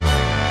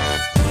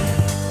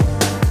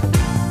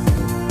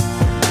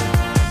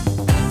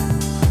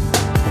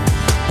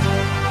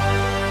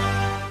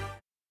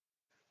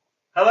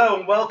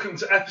welcome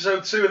to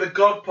episode 2 of the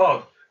God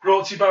Pod,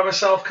 brought to you by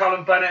myself,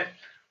 Callum Bennett.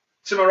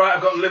 To my right,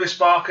 I've got Lewis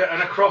Barker,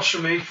 and across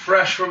from me,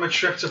 fresh from a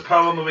trip to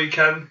Poe on the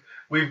weekend,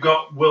 we've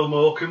got Will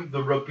Morecambe,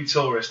 the rugby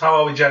tourist. How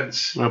are we,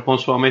 gents?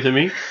 Bonsoir, mes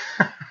amis.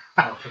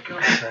 Oh, for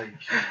God's sake.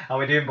 How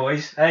we doing,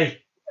 boys?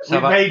 Hey,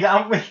 we've made it,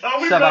 haven't we?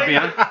 Oh, we've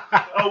made it.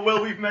 Oh,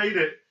 Will, we've made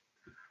it.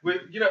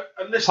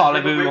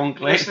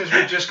 Listeners,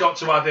 we've just got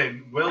to add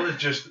in, Will has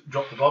just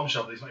dropped the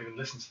bombshell that he's not even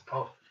listened to the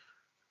pod.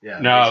 Yeah,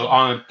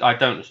 no, I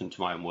don't listen to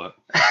my own work.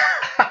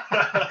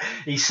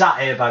 He sat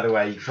here, by the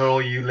way, for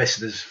all you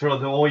listeners, for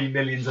all you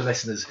millions of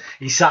listeners,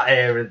 he sat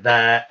here with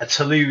a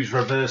Toulouse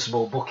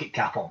reversible bucket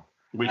cap on.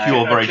 Which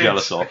you're very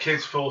jealous of. A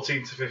kid's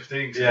 14 to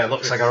 15. Yeah,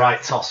 looks like a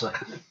right tosser.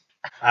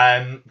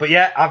 But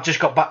yeah, I've just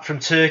got back from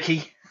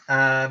Turkey,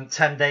 10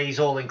 days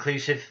all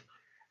inclusive.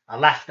 I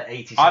left at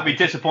 87. I'd be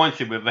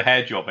disappointed with the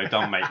hair job they've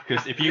done, mate,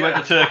 because if you went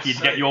to Turkey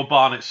to get your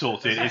barnet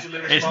sorted,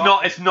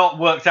 it's not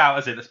worked out,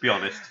 is it? Let's be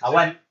honest.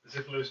 As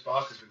if Lewis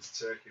Barker's been to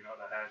Turkey, not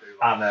a hairdo.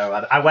 I know.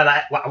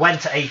 I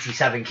went to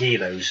 87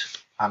 kilos,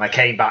 and I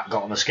came back,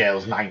 got on the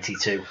scales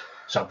 92.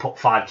 So I put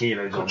 5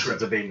 kilos on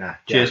since I've been there.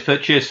 Cheers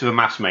for the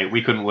maths, mate.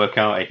 We couldn't work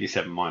out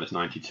 87 minus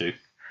 92.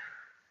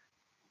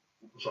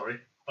 Sorry,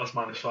 that's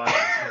minus 5.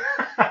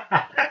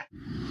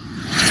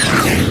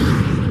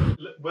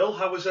 Will,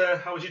 how was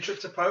your trip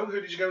to Poe? Who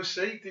did you go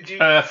see? Did you?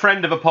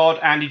 Friend of a pod,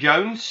 Andy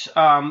Jones.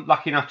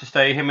 Lucky enough to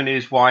stay. Him and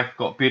his wife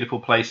got a beautiful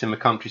place in the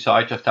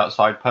countryside just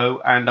outside Poe,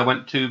 and I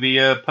went to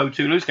the Poe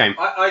Toulouse game.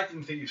 I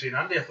didn't think you'd seen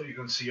Andy. I thought you were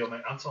going to see your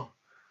mate Anton.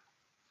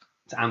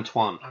 It's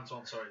Antoine.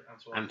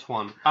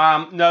 Antoine.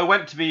 No,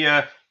 went to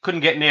the.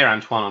 Couldn't get near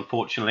Antoine,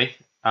 unfortunately.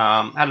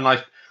 Had a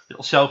nice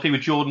little selfie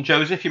with Jordan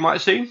Joseph. You might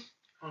have seen.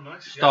 Oh,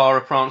 nice. Star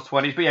of France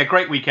 20s. But yeah,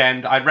 great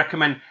weekend. I'd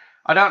recommend.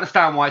 I don't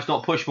understand why it's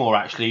not pushed more,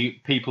 actually,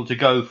 people to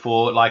go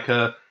for like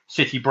a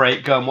city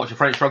break, go and watch a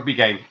French rugby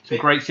game. Some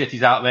great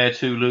cities out there,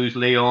 Toulouse,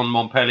 Lyon,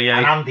 Montpellier.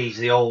 And Andy's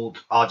the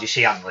old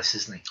RGC analyst,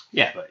 isn't he?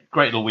 Yeah, but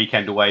great little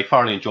weekend away.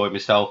 Thoroughly enjoyed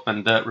myself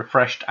and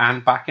refreshed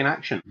and back in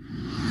action.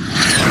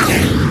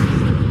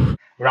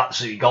 We're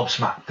absolutely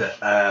gobsmacked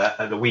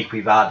at the week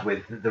we've had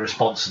with the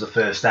response to the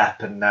first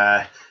step, and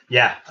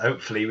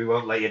hopefully we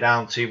won't let you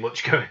down too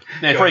much going.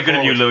 Yeah, it's very good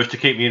of you, Lewis, to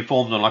keep me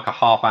informed on like a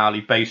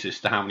half-hourly basis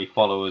to how many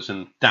followers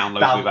and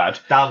downloads we've had.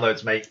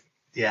 Downloads, mate.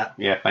 Yeah.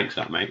 Yeah, thanks for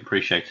that, mate.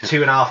 Appreciate it.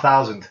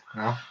 2,500.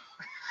 No?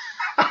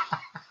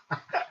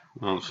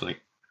 Honestly.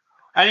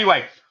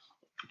 Anyway,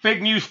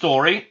 big news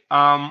story.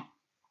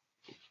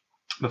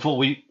 Before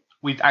we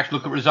actually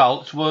look at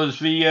results, was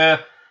the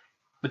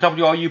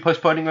WRU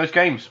postponing those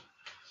games.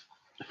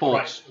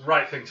 Thoughts?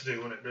 Right thing to do,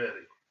 wasn't it, really?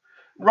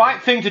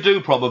 Right thing to do,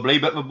 probably,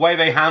 but the way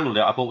they handled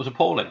it, I thought was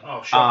appalling.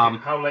 Oh,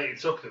 shocking. How late it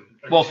took them.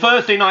 Well,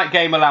 Thursday night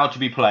game allowed to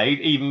be played,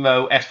 even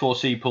though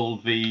S4C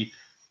pulled the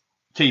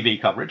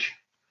TV coverage.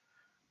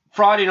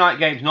 Friday night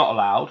games not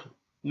allowed,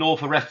 nor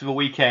for the rest of the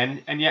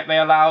weekend, and yet they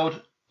allowed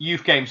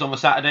youth games on the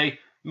Saturday,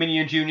 mini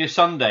and junior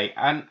Sunday,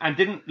 and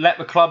didn't let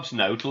the clubs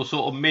know till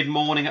sort of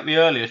mid-morning at the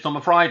earliest on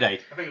the Friday.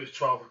 I think it was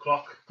 12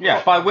 o'clock.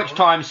 Yeah, by which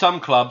time some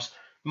clubs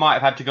might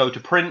have had to go to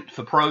print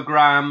for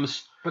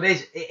programmes. But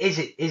is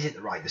it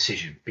the right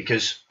decision?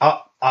 Because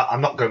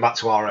I'm not going back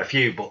to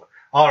RFU, but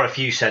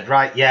RFU said,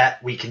 right, yeah,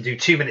 we can do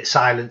 2-minute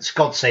silence,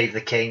 God Save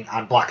the King,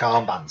 and black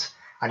armbands.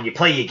 And you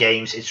play your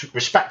games, it's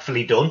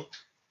respectfully done.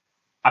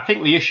 I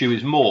think the issue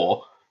is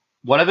more,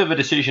 whatever the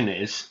decision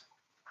is,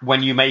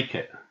 when you make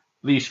it.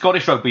 The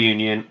Scottish Rugby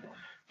Union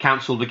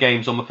cancelled the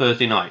games on the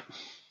Thursday night.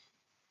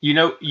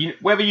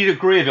 Whether you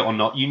agree with it or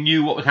not, you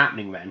knew what was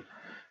happening then.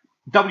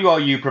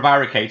 WRU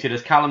prevaricated,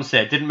 as Callum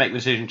said, didn't make the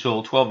decision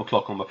until 12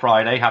 o'clock on the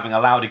Friday, having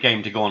allowed a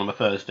game to go on the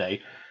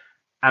Thursday.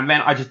 And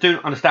then I just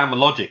don't understand the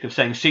logic of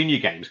saying senior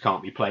games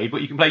can't be played,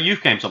 but you can play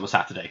youth games on the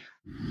Saturday.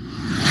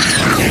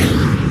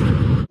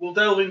 We'll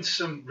delve into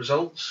some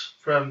results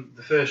from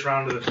the first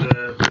round of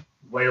the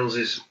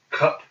Wales'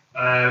 Cup.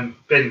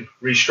 Been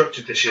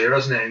restructured this year,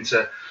 hasn't it,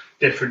 into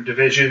different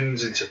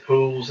divisions, into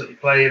pools that you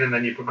play in, and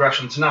then you progress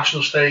on to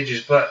national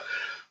stages. But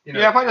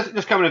yeah, if I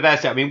just come into their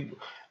set, I mean,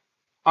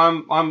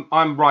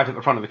 I'm right at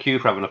the front of the queue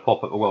for having a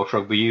pop at the Welsh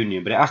Rugby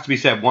Union, but it has to be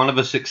said, one of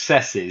the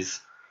successes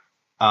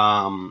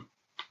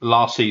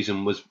last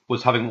season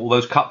was having all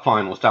those cup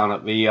finals down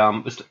at the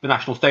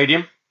National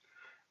Stadium.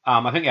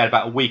 I think they had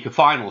about a week of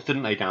finals,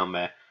 didn't they, down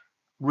there?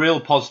 Real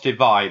positive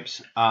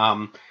vibes.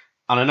 And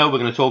I know we're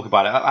going to talk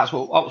about it. That's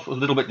what was a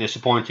little bit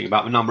disappointing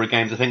about the number of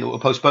games I think that were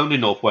postponed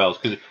in North Wales,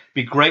 because it'd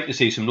be great to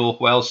see some North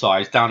Wales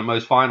sides down in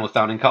those finals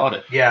down in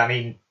Cardiff. Yeah, I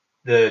mean,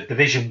 the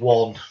Division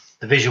 1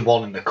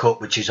 in the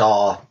Cup, which is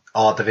our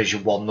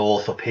Division 1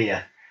 North up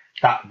here,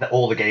 that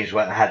all the games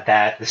went ahead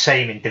there. The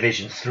same in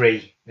Division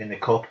 3 in the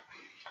Cup.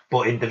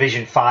 But in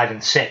Division 5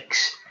 and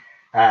 6,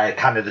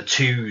 kind of the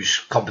twos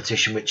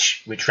competition,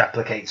 which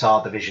replicates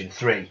our Division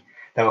 3,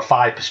 there were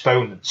 5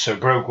 postponements. So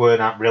Brogue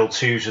Wernat Real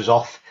 2s was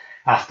off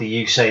after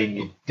you saying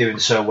you're doing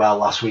so well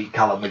last week,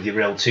 Callum, with your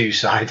Real 2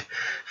 side.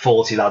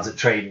 40 lads at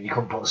training, you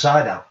couldn't put the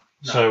side out.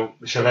 So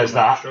there's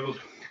that.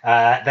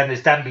 Then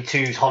there's Denby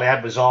 2s,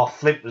 Holyhead was off,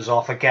 Flint was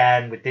off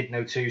again with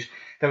Didno 2s.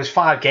 There was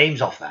 5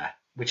 games off there,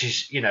 which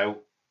is,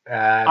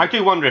 I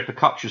do wonder if the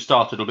Cup should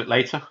start a little bit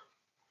later,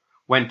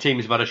 when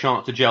teams have had a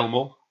chance to gel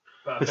more.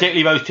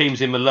 Particularly those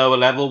teams in the lower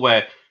level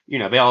where,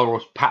 they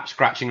are perhaps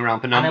scratching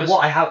around for numbers. And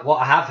what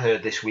I have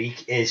heard this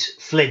week is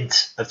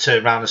Flint have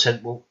turned around and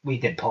said, well, we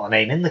didn't put a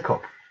name in the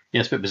Cup. Yeah,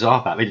 it's a bit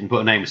bizarre that. They didn't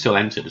put a name and still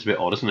entered. It's a bit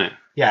odd, isn't it?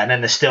 Yeah, and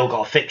then they've still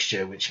got a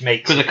fixture, which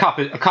makes... Because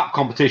a cup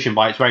competition,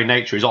 by its very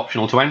nature, is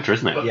optional to enter,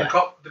 isn't it? But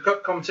the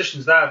cup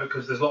competition's there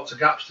because there's lots of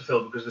gaps to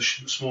fill because there's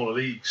smaller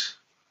leagues.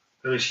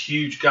 There is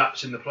huge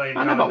gaps in the playing.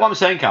 I know, but what I'm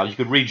saying, Carl, you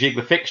could rejig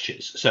the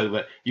fixtures so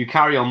that you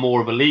carry on more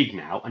of a league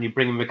now and you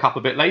bring in the Cup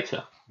a bit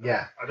later.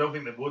 Yeah. I don't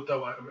think they would,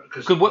 though.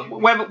 Because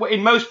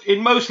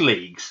in most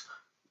leagues,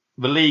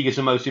 the league is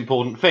the most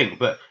important thing.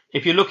 But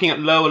if you're looking at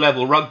lower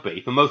level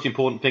rugby, the most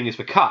important thing is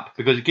the Cup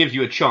because it gives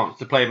you a chance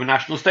to play in the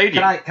national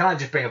stadium. Can I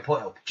just bring a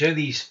point up? Do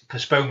these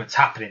postponements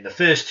happening the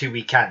first 2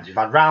 weekends? We've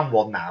had round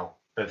 1 now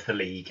of the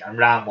league and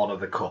round 1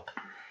 of the Cup.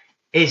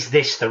 Is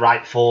this the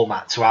right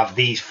format to have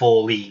these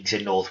 4 leagues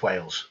in North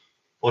Wales?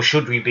 Or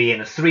should we be in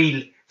a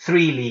three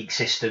league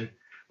system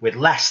with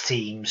less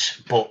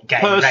teams but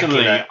getting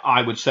Personally, regular?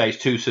 I would say it's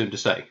too soon to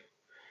say.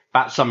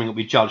 That's something that will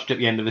be judged at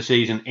the end of the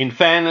season. In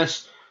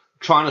fairness,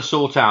 trying to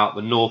sort out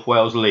the North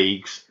Wales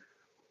leagues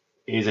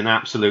is an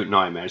absolute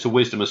nightmare. It's a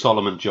Wisdom of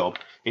Solomon job.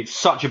 It's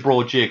such a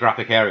broad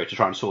geographic area to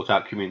try and sort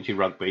out community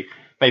rugby.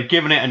 They've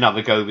given it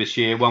another go this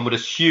year. One would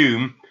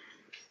assume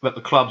that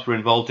the clubs were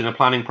involved in a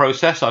planning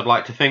process, I'd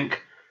like to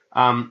think.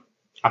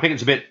 I think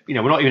it's a bit,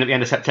 we're not even at the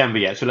end of September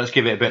yet, so let's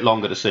give it a bit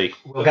longer to see.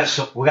 We'll get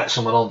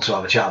someone on to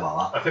have a chat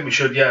about that. I think we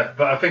should, yeah.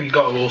 But I think you've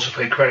got to also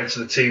pay credit to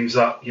the teams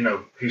that,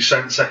 who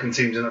sent second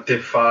teams in that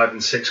Div 5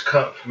 and 6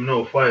 Cup from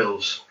North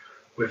Wales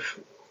with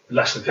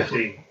less than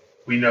 15.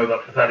 We know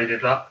that Petheli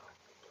did that.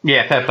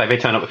 Yeah, fair play. They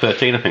turned up at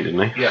 13, I think, didn't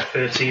they? Yeah,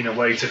 13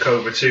 away to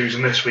Cobra 2s,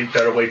 and this week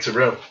they're away to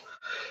Rill.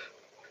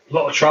 A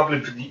lot of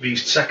travelling for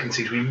these second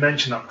teams. We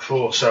mentioned that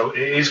before, so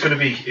it's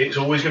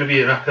always going to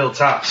be an uphill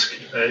task.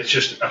 It's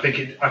just, I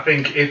think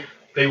if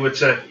they were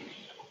to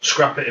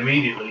scrap it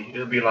immediately,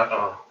 it'll be like,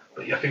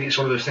 but I think it's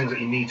one of those things that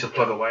you need to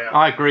plug away at.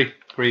 I agree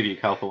with you,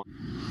 Cal.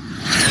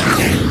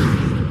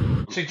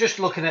 So just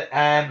looking at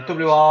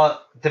WRU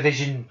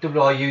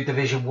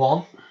Division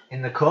 1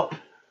 in the Cup,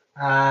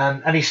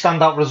 any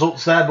standout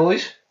results there,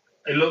 boys?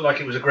 It looked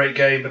like it was a great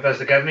game,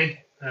 Bethesda Gedney.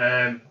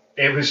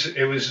 It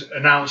was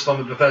announced on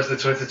the Bethesda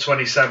Twitter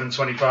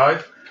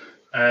 27-25,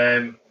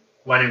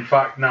 when in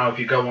fact now if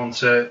you go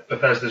onto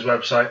Bethesda's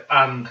website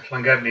and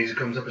Llangefni's, it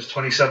comes up as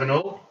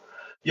 27-all.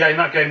 Yeah, in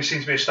that game it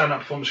seems to be a standout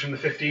performance from the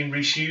 15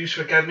 Rhys Hughes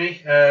for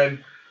Gedney.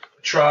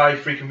 Try,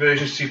 3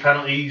 conversions, 2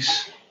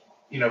 penalties.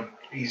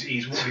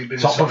 He's been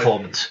top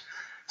performance.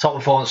 Top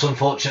performance.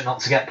 Unfortunate not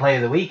to get Player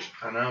of the Week.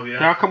 I know, yeah.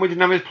 How come we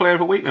didn't have his Player of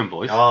the Week then,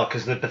 boys? Oh,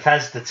 because the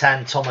Bethesda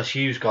 10 Thomas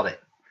Hughes got it.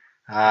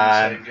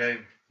 Same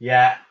game.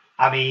 Yeah.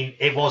 I mean,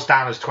 it was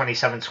down as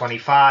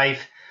 27-25.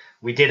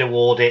 We did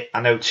award it.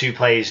 I know 2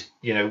 players,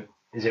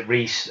 is it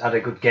Rhys had a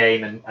good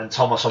game and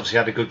Thomas obviously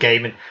had a good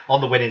game. And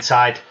on the winning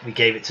side, we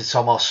gave it to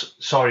Thomas.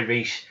 Sorry,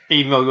 Rhys.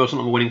 Even though he wasn't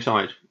on the winning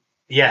side?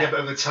 Yeah, but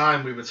at the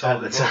time we were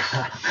told it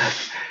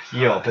was.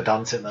 You're a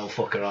pedantic little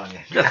fucker, aren't you?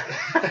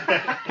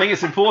 I think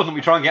it's important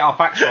we try and get our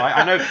facts right.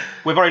 I know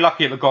we're very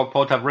lucky at the GOG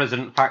Pod to have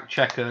resident fact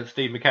checker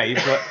Steve McCabe,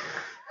 but...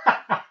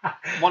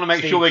 want to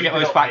make sure we get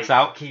those facts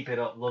out. Keep it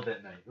up. Love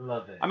it, mate.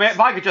 Love it. I mean, if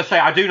I could just say,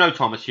 I do know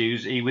Thomas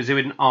Hughes. He was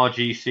in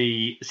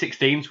RGC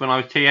 16s when I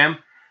was TM.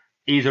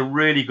 He's a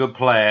really good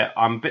player.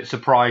 I'm a bit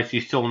surprised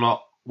he's still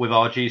not with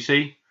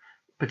RGC,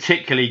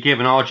 particularly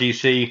given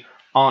RGC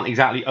aren't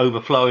exactly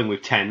overflowing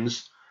with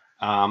 10s.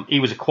 He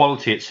was a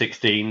quality at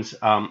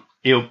 16s.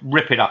 He'll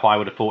rip it up, I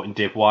would have thought, in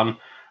Div 1.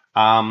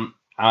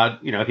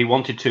 If he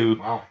wanted to,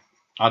 wow.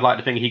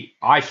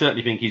 I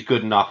certainly think he's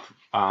good enough.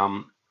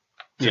 Long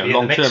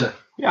term.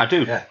 Yeah, I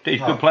do. Yeah.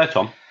 He's a good player,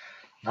 Tom.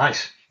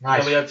 Nice.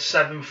 Well, we had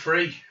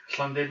 7-3.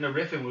 Llandudno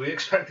Riffin. Were we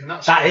expecting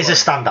that? That is a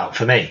standout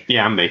for me.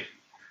 Yeah, and me.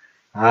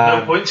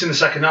 No points in the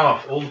second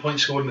half. All the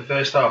points scored in the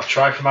first half.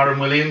 Try from Aaron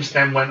Williams,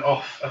 then went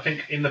off. I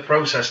think in the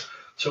process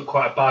took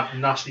quite a bad,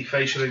 nasty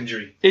facial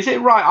injury. Is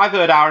it right? I've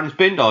heard Aaron's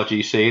binned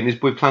RGC and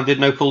is with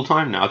Llandudno full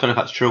time now. I don't know if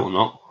that's true or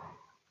not.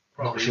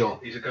 Probably. Not sure.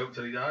 He's a goat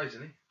till he dies,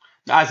 isn't he?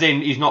 As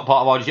in, he's not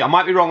part of RGC. I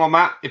might be wrong on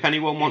that. If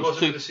anyone wants he wasn't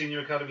to, with the senior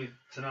academy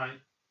tonight.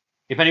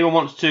 If anyone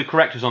wants to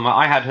correct us on that,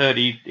 I had heard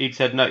he'd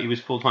said no, he was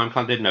full-time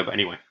Llandudno, but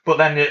anyway. But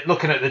then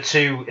looking at the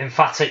 2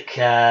 emphatic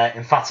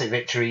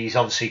victories,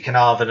 obviously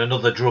Carnarvon,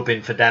 another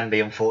drubbing for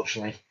Denby,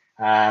 unfortunately.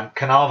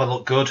 Carnarvon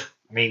looked good.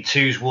 I mean,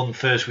 2s won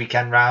first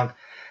weekend round,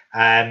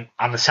 and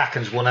the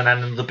seconds won, and then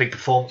another big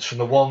performance from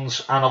the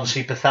 1s, and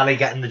obviously Petheli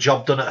getting the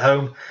job done at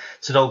home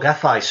to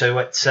Dolgethai. So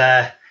it's,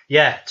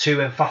 2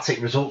 emphatic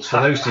results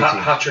for those 2 teams.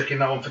 Hat-trick in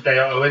that one for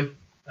Dale Owen.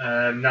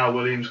 Now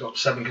Williams got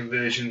 7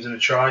 conversions and a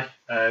try.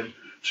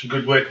 Some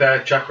good work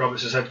there. Jack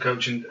Roberts as head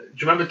coach. And do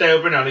you remember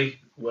Dale Brinelli?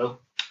 Will?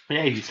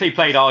 Yeah, he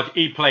played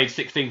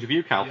 16s with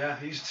you, Cal. Yeah,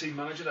 he's the team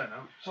manager there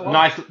now.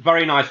 Nice,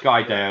 very nice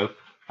guy, Dale.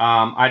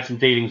 I had some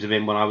dealings with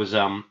him when I was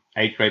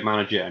 8th grade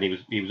manager, and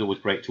he was always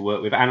great to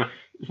work with. And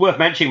it's worth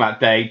mentioning about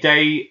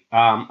Day.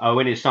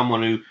 Owen is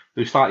someone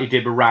who slightly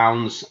did the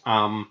rounds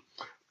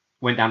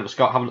went down to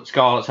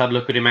Scarlets, had a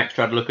look at him,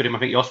 Extra had a look at him. I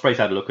think the Ospreys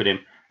had a look at him.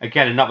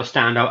 Again, another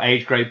standout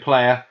age grade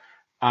player.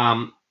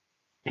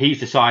 He's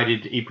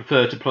decided he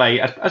preferred to play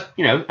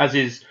as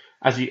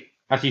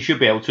he should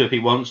be able to if he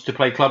wants to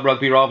play club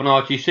rugby rather than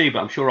RGC. But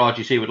I'm sure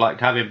RGC would like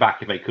to have him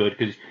back if they could,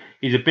 because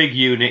he's a big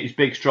unit. He's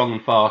big, strong,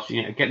 and fast.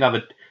 Get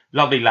another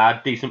lovely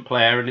lad, decent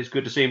player, and it's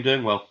good to see him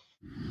doing well.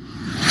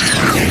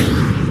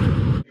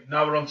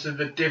 Now we're on to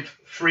the Div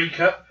 3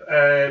 Cup.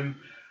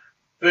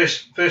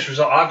 First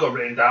result I've got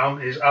written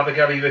down is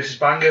Abergele versus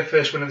Bangor.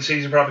 First win of the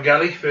season for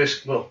Abergele.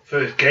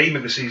 First game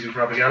of the season for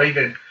Abergele.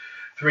 Then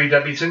 3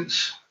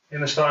 debutants in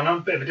the starting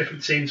line. Bit of a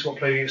different team to what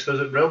playing against us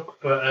at Brill.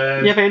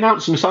 But they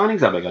announced some signings,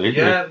 Abergele,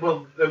 didn't they?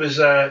 Well, there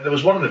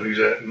was one of them who's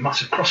a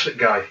massive CrossFit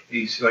guy.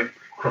 He's like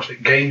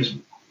CrossFit Games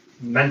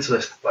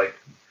mentalist, like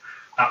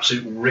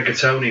absolute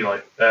rigatoni,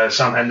 like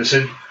Sam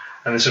Henderson.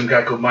 And there's some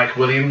guy called Mike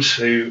Williams,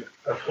 who,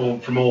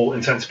 from all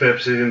intents and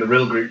purposes, in the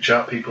real group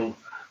chat, people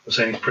were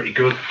saying he's pretty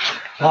good.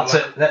 That's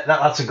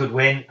a good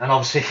win. And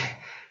obviously,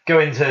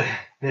 going to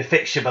the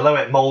fixture below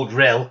it, Mould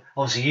Rill.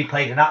 Obviously, you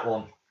played in that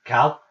one,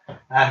 Cal.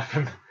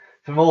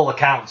 From all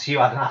accounts, you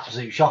had an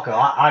absolute shocker.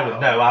 I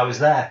would know. I was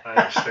there.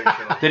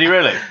 Did he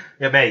really?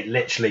 Yeah, mate.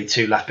 Literally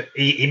 2 left.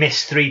 He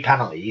missed 3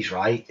 penalties,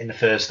 right, in the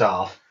first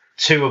half.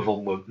 2 of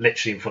them were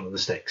literally in front of the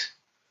sticks.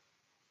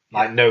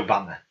 Like, no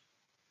banter.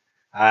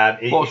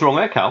 What's wrong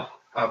there, Cal?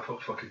 I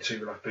put fucking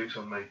 2 left boots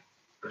on me.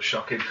 It was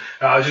shocking.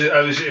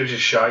 It was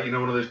just shy.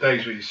 One of those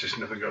days where just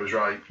nothing goes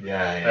right.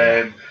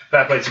 Yeah.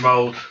 Fair play to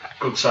Mould.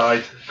 Good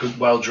side. Good,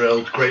 well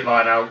drilled. Great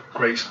line out.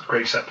 Great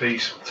set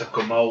piece.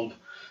 Typical Mould.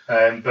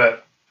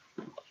 But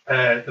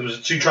there was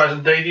 2 tries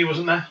on debut,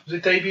 wasn't there? Was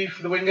it debut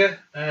for the winger?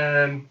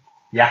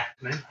 Yeah.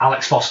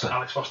 Alex Foster.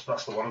 Alex Foster.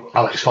 That's the one.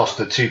 Alex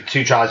Foster.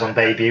 2 tries on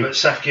debut. But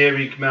Seth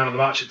Geary, man of the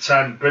match at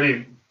 10.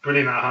 Brilliant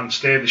out hand.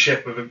 Steered the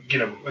ship with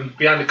and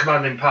behind the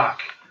commanding pack.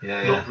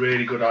 Looked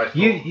really good. I thought.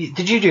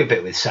 Did you do a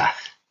bit with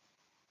Seth?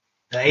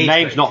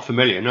 Name's not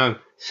familiar, no.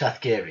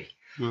 Seth Geary.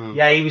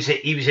 Yeah, he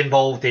was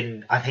involved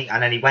in, I think,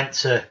 and then he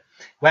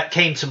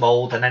came to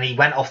Mould, and then he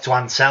went off to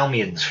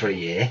Anselmians for a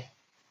year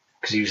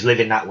because he was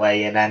living that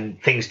way, and then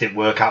things didn't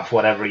work out for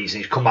whatever reason.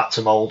 He's come back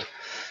to Mould,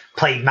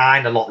 played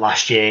 9 a lot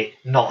last year,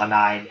 not a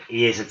 9.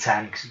 He is a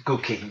 10 because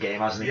good kicking game,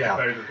 hasn't he? Yeah,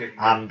 very good kicking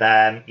game.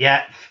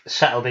 And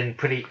settled in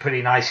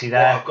pretty nicely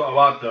there. Well, I've got to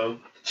add though,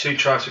 2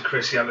 tries for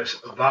Chrissy Ellis.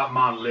 That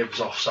man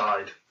lives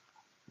offside.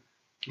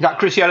 Is that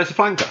Chrissy Ellis a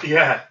flanker?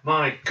 Yeah,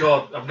 my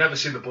God, I've never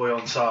seen the boy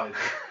onside.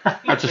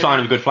 That's a sign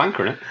of a good flanker,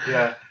 isn't it?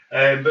 Yeah,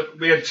 but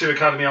we had 2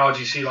 Academy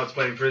RGC lads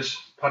playing for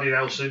us. Paddy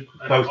Nelson.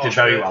 And both did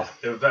very well.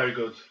 They were very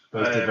good.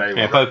 Both did very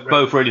well. Yeah,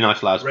 both really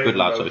nice lads. Good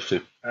lads, those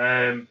 2.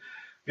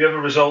 The other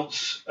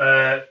results,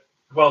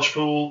 Welsh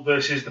Pool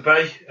versus the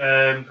Bay.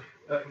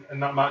 In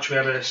that match, we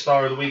had a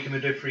star of the week in the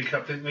Div 3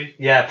 Cup, didn't we?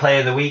 Yeah, player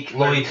of the week,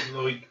 Lloyd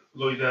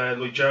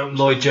Jones.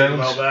 Lloyd Jones.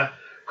 Well there.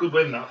 Good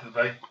win that for the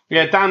Bay.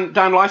 Yeah, Dan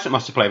Lysett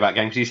must have played that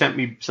game because he sent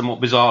me somewhat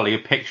bizarrely a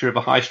picture of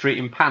a high street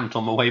in Pant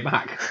on the way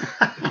back.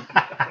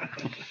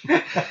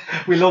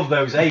 We love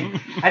those. Hey,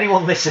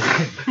 anyone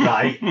listening,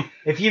 right?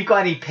 If you've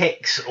got any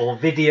pics or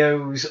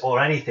videos or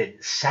anything,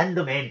 send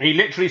them in. He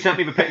literally sent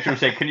me the picture and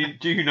said,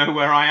 do you know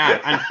where I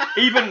am? And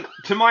even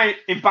to my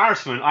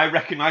embarrassment, I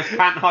recognised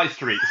Pant High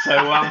Street. So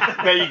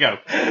there you go.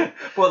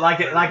 But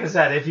like I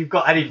said, if you've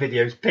got any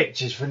videos,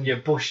 pictures from your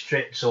bush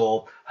trips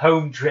or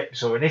home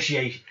trips or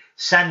initiation,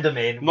 send them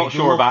in. Not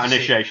sure about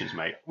initiations,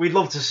 mate. We'd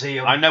love to see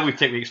them. I know we've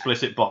ticked the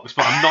explicit box,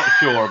 but I'm not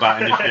sure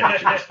about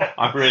initiations.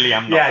 I really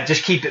am not. Yeah,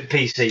 just keep it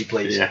PC,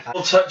 please. Yeah.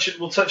 We'll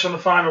touch on the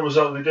final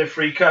result of the Div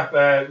 3 Cup.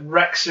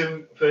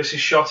 Wrexham versus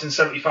Shot in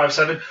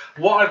 75-7.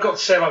 What I've got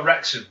to say about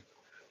Wrexham,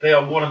 they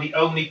are one of the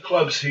only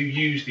clubs who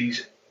use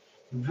these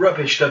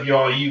rubbish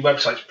WRU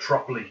websites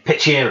properly.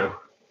 Pitch Hero.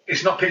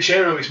 It's not Pitch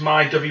Hero, it's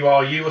My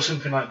WRU or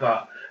something like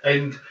that.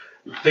 And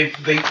they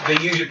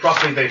use it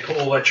properly. They put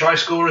all their try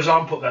scorers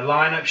on, put their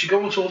lineups. You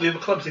go onto all the other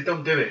clubs, they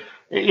don't do it.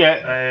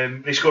 Yeah.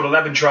 They scored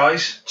 11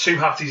 tries, 2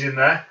 Hatties in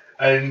there,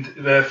 and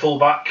the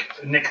fullback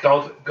Nick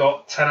Dodd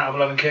got 10 out of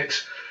 11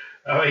 kicks.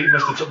 He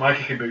must have took my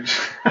kicking boots.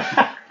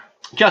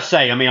 Just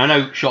say, I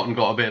know Shotton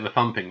got a bit of a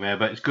thumping there,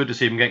 but it's good to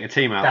see him getting a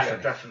team out.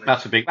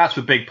 Definitely. That's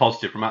a big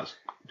positive from that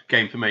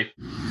game for me.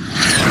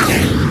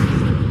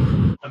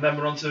 And then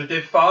we're on to the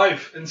Div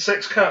 5 and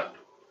 6 Cup.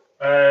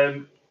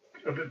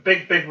 A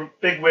big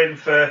win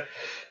for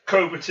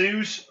Cobra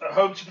 2s at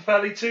home to the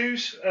Felly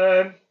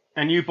 2s.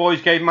 And you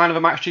boys gave man of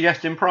the match to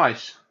Yestin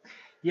Price.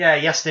 Yeah,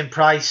 Yestin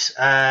Price,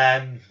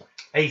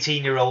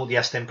 18-year-old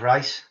Yestin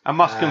Price. I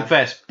must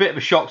confess, bit of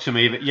a shock to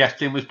me that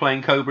Yestin was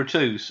playing Cobra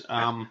 2s.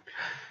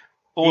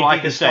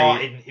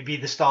 He'd be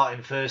the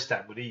starting first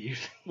then, would he?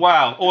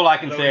 Well, all I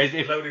can say is,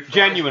 if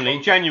genuinely,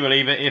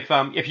 that if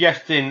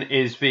Yestin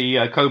is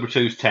the Cobra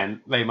 2's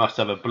 10, they must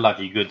have a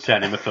bloody good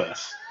 10 in the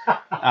first.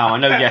 I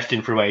know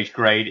Yestin through age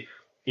grade.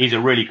 He's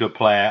a really good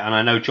player, and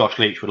I know Josh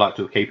Leach would like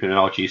to keep him in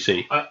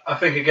RGC. I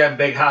think, again,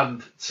 big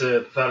hand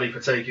to Felly for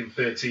taking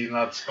 13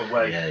 lads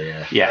away.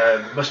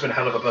 Yeah. Must have been a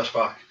hell of a bus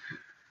back.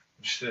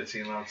 Just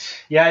 13 lads.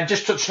 Yeah, and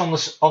just touching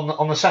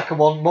on the second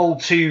one, Mold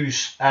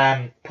 2's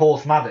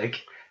Porthmadog.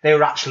 They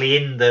were actually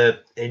in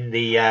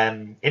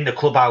the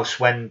clubhouse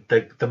when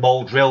the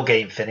Mold drill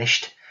game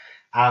finished,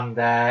 and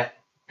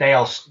they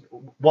are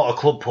what a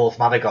club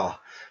Porthmadog are.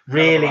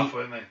 Really, Laugh,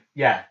 weren't they?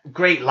 Yeah,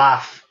 great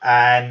laugh.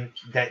 They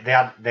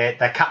had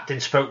their captain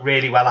spoke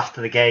really well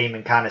after the game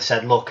and kind of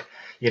said, look,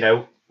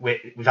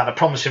 we've had a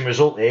promising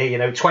result here.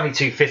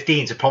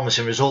 22-15 is a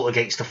promising result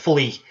against a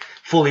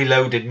fully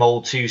loaded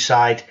Mold 2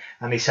 side,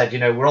 and they said,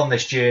 we're on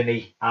this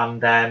journey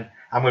and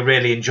we're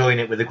really enjoying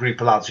it with the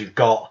group of lads we've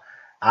got.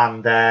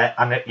 And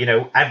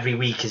every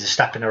week is a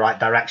step in the right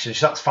direction.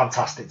 So that's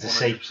fantastic to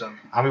 100%. See.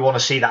 And we want to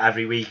see that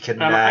every week.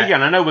 And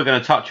again, I know we're going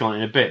to touch on it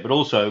in a bit, but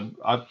also,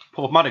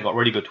 Porthmadog got a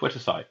really good Twitter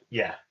site.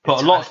 Yeah.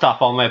 Put a lot of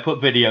stuff on there,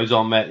 put videos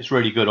on there. It's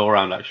really good all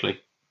around,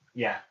 actually.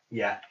 Yeah.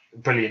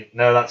 Brilliant.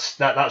 No,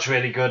 that's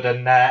really good.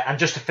 And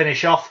just to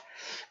finish off,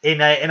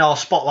 in our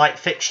spotlight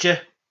fixture,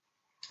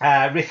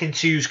 Riffian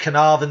 2's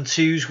Carnarvon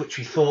 2's, which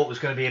we thought was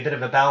going to be a bit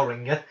of a bell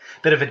ringer,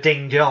 bit of a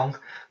ding-dong,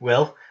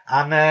 Will.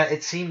 And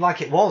it seemed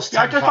like it was.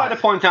 Yeah, I'd just like to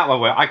point out, by the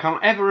way, I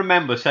can't ever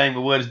remember saying the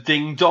words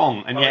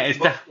ding-dong, and yet it's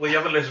well, you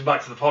haven't listened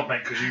back to the pod,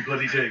 mate, because you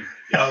bloody do.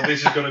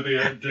 This is going to be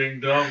a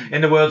ding-dong.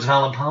 In the words of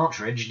Alan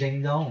Partridge,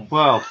 ding-dong.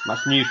 Well,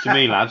 that's news to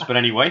me, lads, but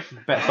anyway,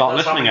 better start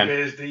listening again. That's how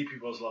many beers deep he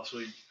was last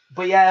week.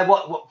 But yeah,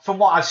 from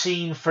what I've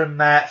seen from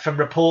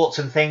reports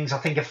and things, I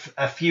think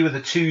a few of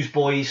the 2's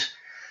boys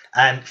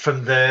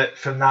from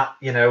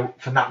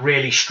that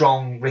really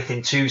strong Riffian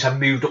 2's have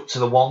moved up to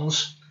the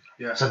 1's.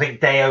 Yeah. So I think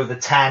Deo, the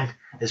 10,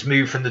 has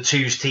moved from the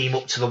 2's team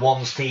up to the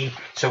 1's team.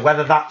 So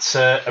whether that's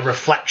a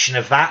reflection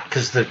of that,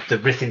 because the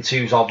Riffian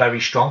 2's are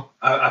very strong.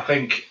 I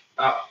think,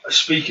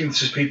 speaking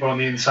to people on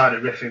the inside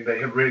at Riffian, they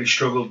have really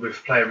struggled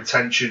with player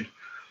retention.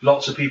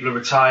 Lots of people are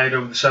retired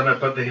over the summer,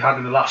 but they had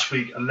in the last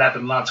week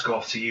 11 lads go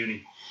off to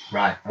uni.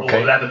 Right, okay.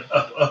 Or 11,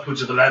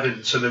 upwards of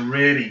 11. So they're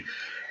really...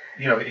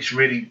 it's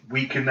really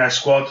weakened their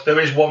squad. There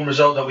is one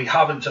result that we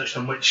haven't touched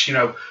on, which,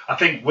 I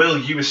think, Will,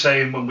 you were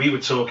saying when we were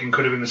talking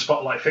could have been the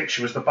spotlight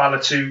fixture, was the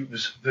Ballatu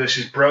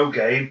versus Bro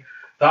game.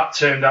 That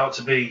turned out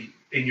to be,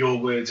 in your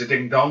words, a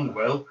ding-dong,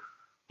 Will.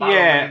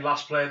 Yeah.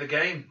 Last play of the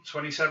game,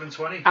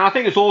 27-20. And I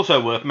think it's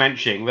also worth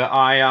mentioning that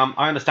I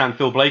understand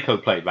Phil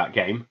Blako played that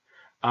game.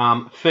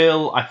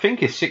 Phil, I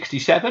think, is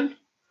 67.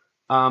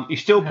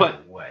 He's still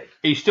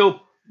He's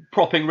still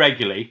propping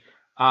regularly.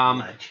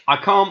 I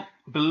can't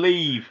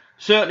believe...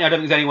 Certainly, I don't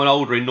think there's anyone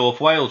older in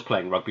North Wales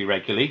playing rugby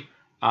regularly.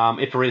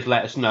 If there is,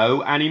 let us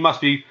know. And he must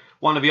be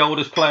one of the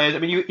oldest players. I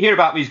mean, you hear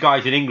about these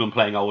guys in England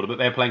playing older, but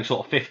they're playing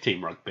sort of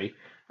 5th-team rugby.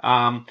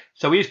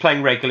 So he's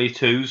playing regularly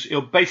 2's.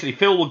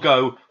 Phil will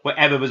go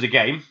wherever there's a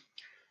game.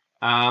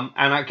 And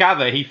I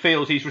gather he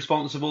feels he's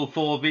responsible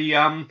for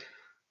the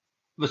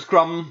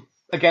scrum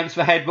against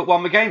the head, but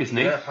won the game, isn't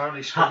he? Yeah,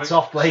 apparently. Hats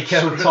off,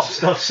 Blako. Top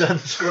stuff, son.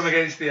 Scrum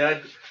against the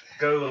head.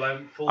 Go the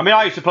length. I mean,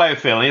 I used to play with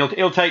Phil, and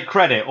he'll take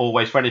credit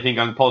always for anything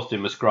going positive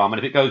in the scrum, and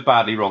if it goes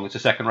badly wrong, it's a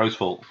second row's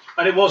fault.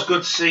 And it was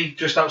good to see,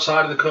 just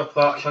outside of the Cup,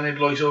 that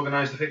Llanidloes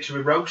organised the fixture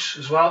with Rose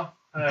as well.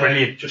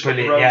 Brilliant, just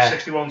brilliant, Rose, yeah.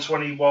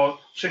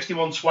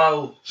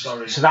 61-12,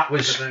 sorry. So that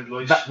was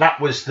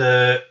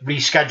the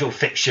rescheduled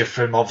fixture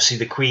from, obviously,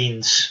 the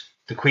Queen's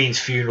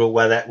funeral,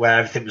 where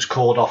everything was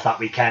called off that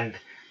weekend.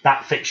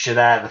 That fixture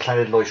there, the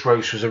Llanidloes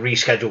Rose, was a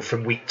reschedule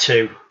from week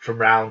 2, from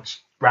round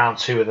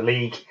 2 of the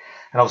league.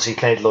 And obviously,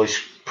 Llanidloes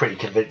pretty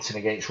convincing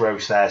against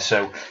Rose there.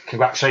 So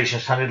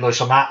congratulations to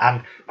Llanidloes on that.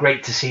 And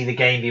great to see the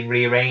game being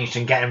rearranged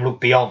and getting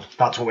rugby on.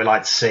 That's what we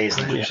like to see,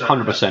 isn't it? Yeah,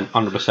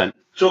 100%.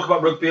 Talk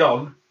about rugby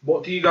on.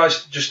 What do you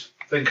guys just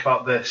think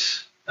about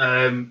this?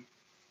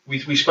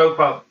 We spoke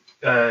about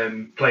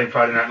playing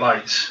Friday Night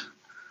Lights.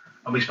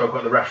 And we spoke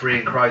about the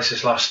refereeing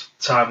crisis last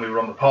time we were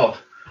on the pod.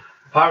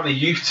 Apparently,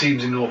 youth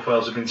teams in North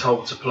Wales have been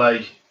told to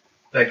play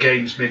their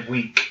games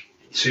midweek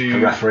to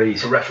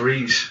referees.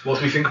 What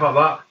do we think about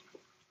that?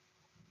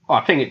 I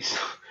think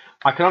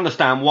I can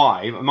understand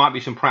why. There might be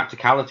some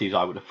practicalities,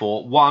 I would have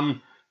thought.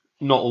 One,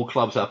 not all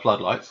clubs have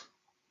floodlights.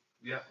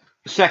 Yeah.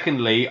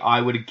 Secondly,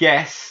 I would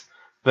guess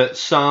that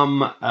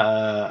some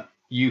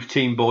youth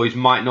team boys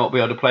might not be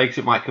able to play because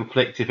it might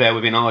conflict if they're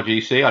within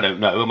RGC. I don't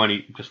know. I'm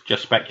only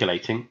just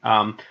speculating.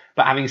 But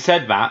having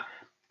said that,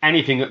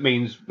 anything that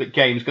means that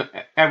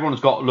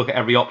everyone's got to look at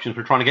every option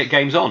for trying to get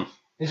games on.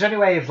 Is there any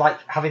way of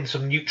having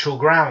some neutral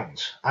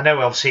grounds? I know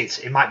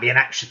obviously it might be an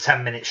extra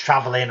 10 minutes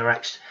travelling or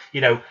extra.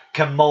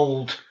 Can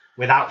Mould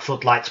without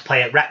floodlights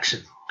play at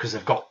Wrexham because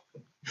they've got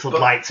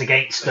floodlights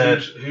against the...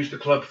 Who's the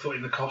club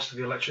footing the cost of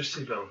the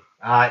electricity bill?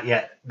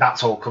 Yeah,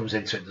 that all comes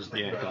into it, doesn't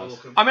it? Yeah, it does.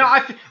 I mean,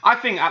 I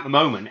think at the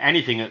moment,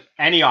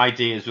 any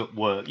ideas that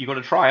work, you've got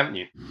to try, haven't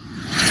you?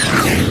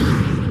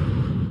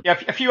 Yeah,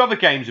 a few other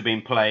games have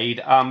been played.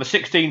 The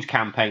 16s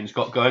campaign's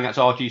got going. That's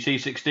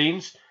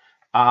RGC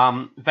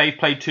 16s. They've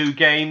played 2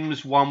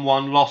 games, won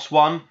 1, lost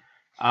 1.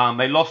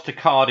 They lost to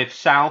Cardiff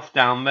South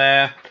down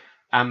there.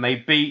 And they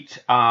beat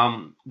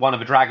one of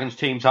the Dragons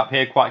teams up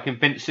here quite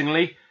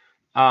convincingly.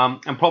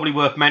 And probably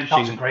worth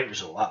mentioning... That's a great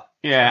result, that.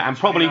 Yeah, and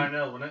probably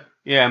 29-0, wasn't it?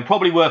 Yeah, and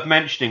probably worth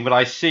mentioning, but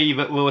I see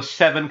that there were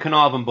 7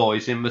 Carnarvon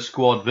boys in the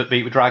squad that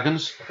beat the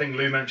Dragons. I think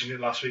Lou mentioned it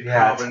last week.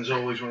 Yeah. Carnarvon's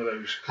always one of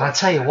those. And I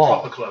tell you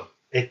what, proper club.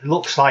 it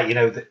looks like,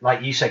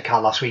 like you said,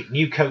 Carl, last week,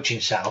 new coaching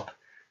setup.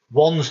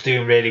 1's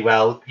doing really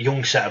well,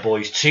 young set of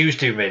boys. 2's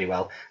doing really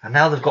well, and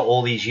now they've got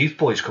all these youth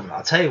boys coming out.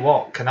 I tell you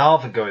what,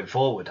 Carnarvon going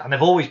forward, and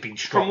they've always been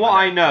strong. From what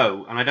I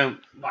know, and I don't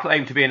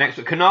claim to be an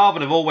expert,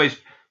 Carnarvon have always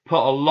put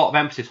a lot of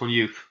emphasis on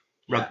youth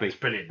rugby, it's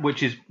brilliant,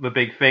 which is the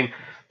big thing.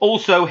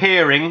 Also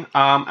hearing,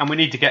 and we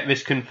need to get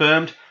this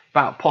confirmed,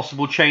 about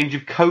possible change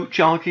of coach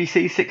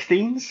RGC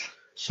 16s.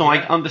 So I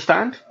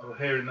understand. I'm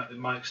hearing that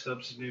Mike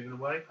Stubbs is moving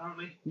away,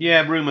 apparently.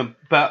 Yeah, rumour,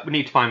 but we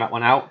need to find that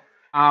one out.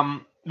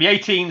 The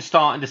 18s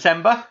start in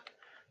December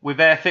with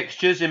their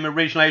fixtures in the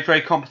regional age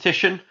grade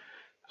competition.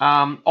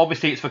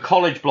 Obviously, it's for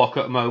college block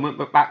at the moment,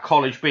 but that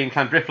college being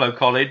Llandrillo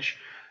College.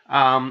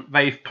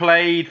 They've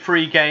played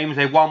 3 games,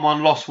 they've won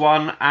 1, lost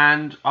 1,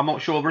 and I'm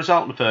not sure the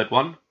result in the third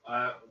one.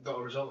 Got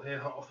a result here,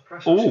 hot off the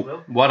press.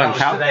 Oh, well done,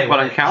 Cal. Well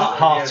done, Cal.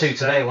 Half 2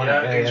 today,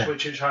 wasn't it? Against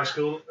Whitchurch High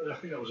School. I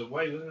think that was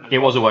away, wasn't it? It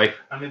was away.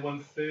 And they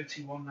won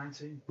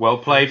 31-19. Well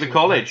played, the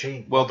college.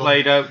 Well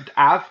played,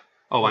 Av.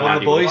 Oh, and One of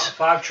the boys.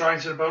 5 trying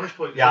to the bonus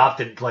point. Yeah, Av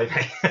didn't play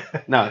me.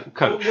 No,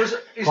 coach.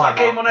 Is that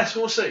game on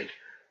S4C?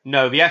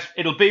 No,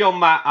 it'll be on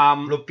that.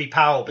 Rugby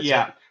Power.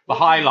 Yeah, the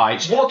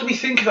highlights. What do we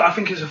think of it? I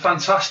think it's a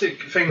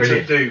fantastic thing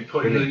to do.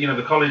 Putting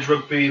the college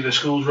rugby, the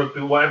schools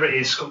rugby, whatever it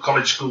is,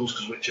 college schools,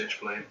 because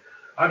Whitchurch playing.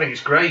 I think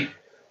it's great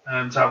to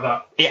have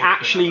that. It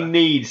actually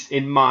needs,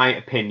 in my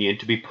opinion,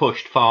 to be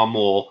pushed far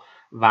more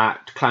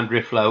that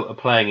Llandrillo are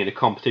playing in a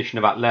competition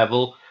of that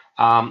level.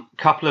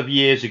 Couple of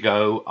years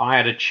ago, I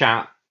had a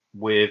chat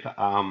with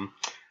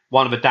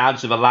one of the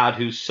dads of a lad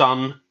whose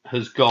son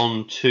has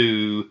gone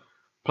to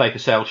play for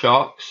Sale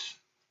Sharks,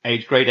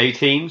 age grade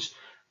 18s,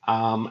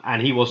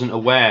 and he wasn't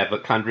aware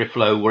that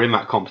Llandrillo were in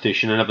that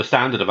competition and of the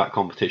standard of that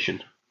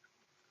competition.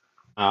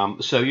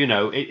 So,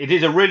 it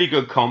is a really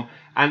good comp,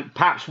 and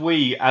perhaps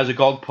we, as a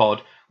GOG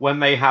pod, when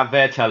they have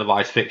their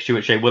televised fixture,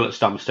 which they will at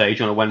some stage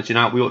on a Wednesday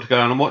night, we ought to go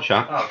down and watch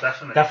that. Oh,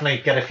 definitely.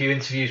 Definitely get a few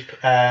interviews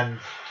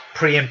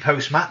pre and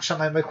post match. That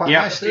might be quite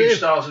nice. A few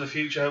stars of the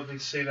future, hopefully,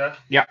 to see that.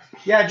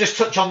 Yeah. Just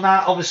touch on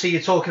that. Obviously,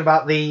 you're talking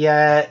about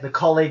the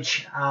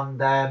college and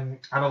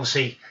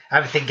obviously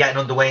everything getting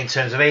underway in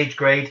terms of age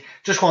grade.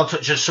 Just want to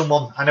touch on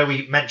someone. I know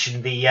we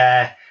mentioned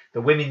the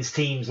women's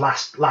teams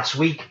last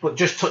week, but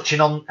just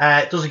touching on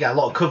it doesn't get a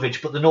lot of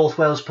coverage. But the North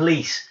Wales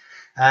Police,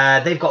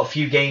 they've got a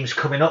few games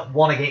coming up.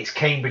 One against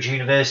Cambridge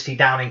University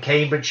down in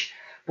Cambridge,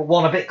 but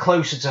one a bit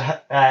closer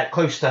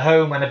to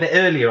home and a bit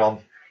earlier on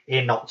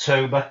in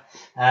October.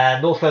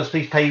 North Wales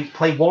Police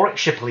play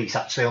Warwickshire Police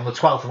actually on the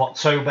 12th of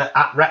October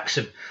at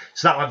Wrexham.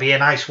 So that might be a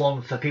nice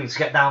one for people to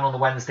get down on the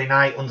Wednesday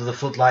night under the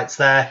floodlights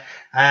there.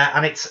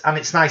 And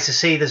it's nice to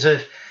see there's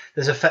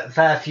a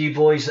fair few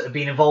boys that have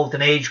been involved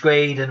in age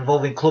grade and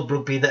involved in club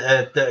rugby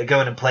that are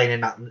going and playing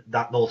in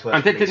that North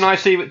Wales Police. Didn't I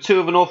see that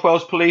 2 of the North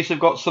Wales Police have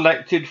got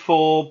selected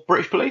for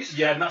British Police?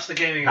 Yeah, and that's the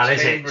game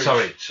against Cambridge.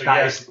 Sorry. So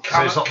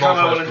it's not Cam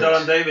North Wales and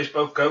Dylan Davis,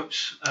 both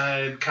goats.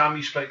 Cam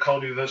used to play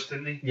Colby with us,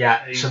 didn't he?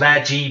 Yeah, so they're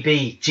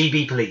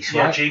GB Police,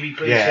 right? Yeah, GB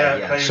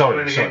Police,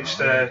 playing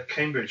against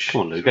Cambridge.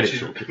 Come on, Lou, get it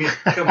sorted.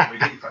 Come on, we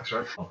get your facts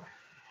right.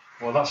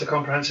 Well, that's a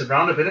comprehensive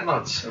roundup, isn't it,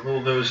 lads? Of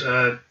all those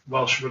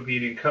Welsh Rugby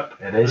Union Cup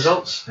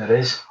results. It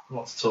is.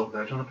 Lots to talk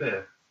there. Do you want a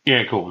beer?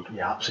 Yeah, cool.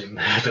 Yeah,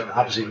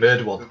 absolute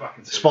murder one.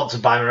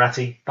 Sponsored by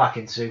Moretti. Back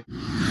into.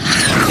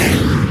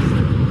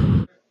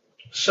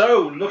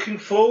 So, looking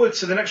forward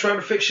to the next round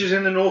of fixtures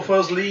in the North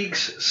Wales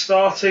leagues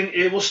starting.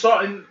 It will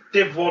start in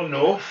Div 1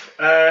 North.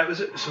 Was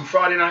it some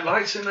Friday night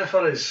lights in there,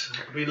 fellas?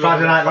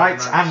 Friday night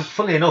lights, and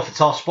funnily enough, it's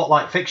our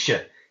spotlight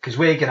fixture because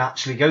we're going to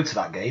actually go to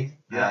that game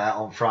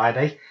on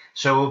Friday.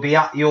 So we'll be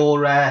at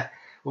your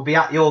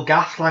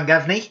gaff,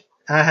 Llangefni.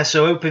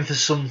 So hoping for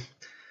some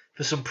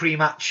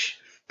pre-match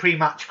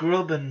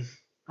grub, and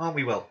aren't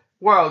we, Will?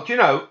 Well, do you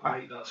know,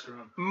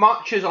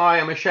 much as I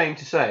am ashamed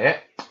to say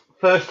it,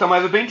 first time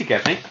I've ever been to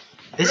Gefney.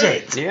 Is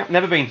it? Yeah,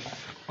 never been.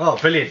 Oh,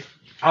 brilliant.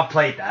 I've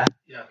played there.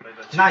 Yeah, I played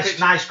there.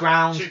 Nice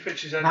ground.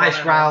 Nice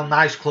ground,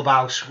 nice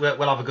clubhouse.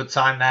 We'll have a good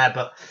time there.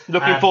 But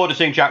looking forward to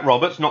seeing Jack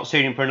Roberts. Not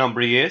seen him for a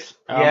number of years.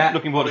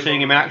 Looking forward to seeing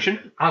him in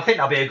action. I think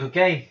that'll be a good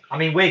game. I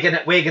mean, we're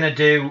gonna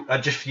do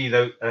just for you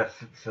though,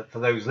 for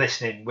those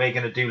listening, we're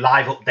gonna do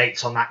live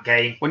updates on that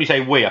game. When you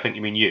say we, I think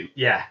you mean you.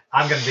 Yeah,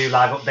 I'm gonna do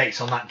live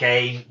updates on that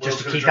game just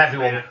to keep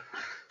everyone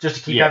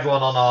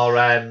on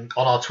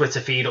our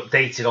Twitter feed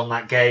updated on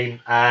that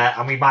game.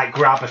 And we might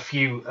grab a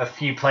few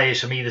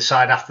players from either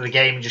side after the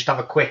game and just have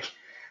a quick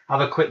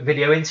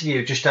video interview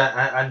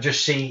and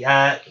just see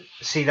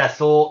their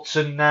thoughts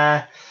and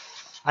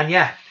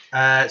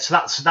so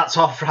that's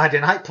our Friday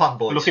night plan,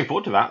 boys. Looking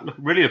forward to that.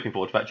 Really looking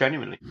forward to that,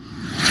 genuinely.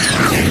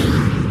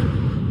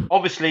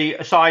 Obviously,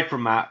 aside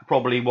from that,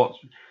 probably what's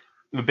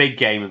the big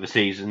game of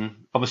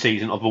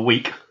the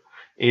week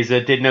is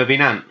Didno v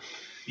Nant.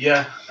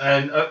 Yeah,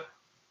 and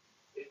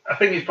I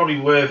think it's probably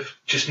worth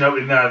just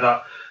noting there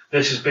that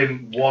this has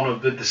been one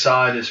of the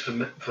deciders for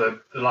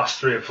the last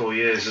 3 or 4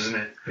 years, isn't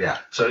it? Yeah.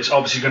 So it's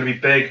obviously going to be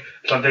big.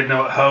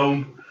 Llandudno at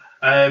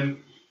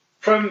home.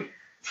 From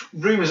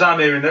rumours I'm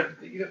hearing, that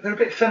they're a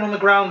bit thin on the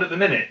ground at the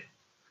minute.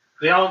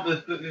 They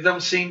aren't. They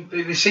don't seem.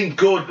 They seem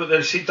good, but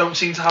they don't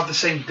seem to have the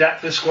same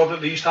depth of squad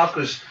that they used to have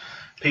because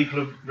people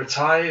have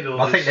retired. Or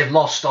I think they've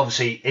lost,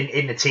 obviously,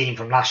 in the team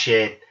from last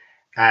year.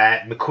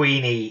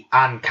 McQueenie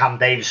and Cam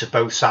Davis have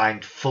both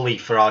signed fully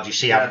for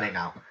RGC, haven't they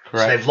now?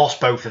 Correct. So they've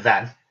lost both of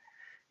them.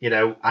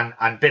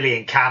 And Billy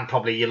and Cam,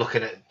 probably you're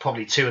looking at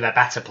probably 2 of their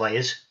better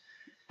players.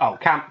 Oh,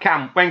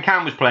 Cam. When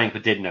Cam was playing for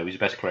Didno, he was the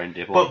best player in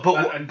Div.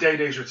 And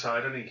Dede's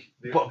retired, isn't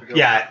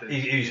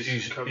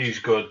he? He's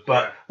good.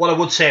 But what I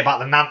would say about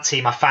the Nant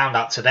team, I found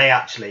out today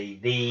actually,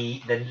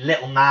 the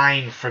little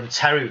 9 from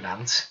Teru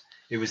Nant,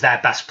 who was their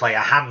best player,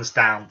 hands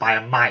down by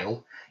a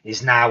mile,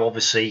 is now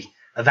obviously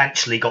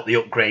eventually got the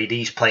upgrade.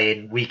 He's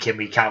playing week in,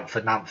 week out for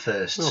Nant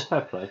first. Oh,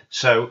 fair play.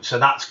 So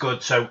that's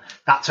good. So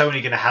that's only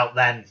going to help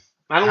them.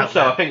 And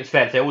also, I think it's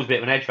fair to say, always a bit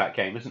of an edge that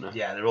game, isn't there?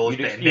 Yeah, they're always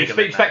You'd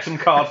expect some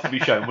cards to be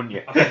shown, wouldn't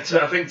you? I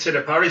think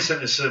Tida Parry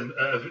sent us some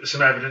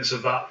evidence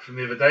of that from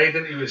the other day,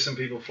 didn't he? With some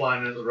people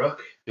flying in at the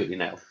ruck. Absolutely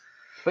nailed.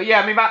 But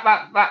yeah, I mean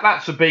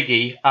that's a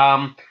biggie.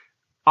 I'm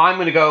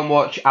going to go and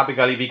watch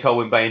Abergele v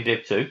Colwyn Bay in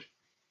Div 2.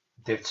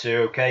 Div 2,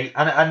 okay,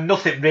 and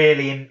nothing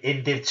really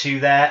in Div 2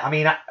 there. I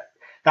mean that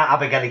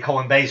Abergele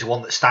Colwyn Bay is the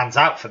one that stands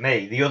out for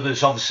me. The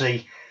others,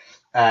 obviously.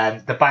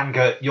 The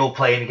Bangor you're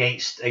playing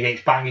against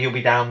Bangor, you'll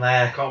be down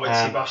there. Can't wait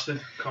to see Boston.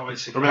 Can't wait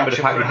to see. Remember to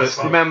pack your boots.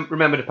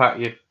 Remember to pack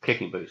your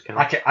kicking boots.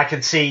 I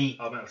can see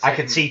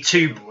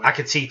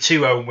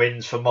 2 home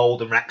wins for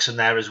Mould and Wrexham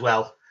there as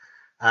well.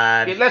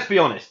 Let's be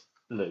honest,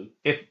 Lou.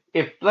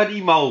 If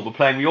bloody Mould were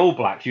playing the All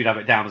Blacks, you'd have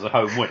it down as a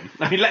home win.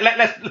 I mean,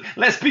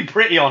 let's be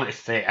pretty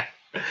honest here.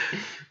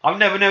 I've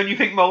never known you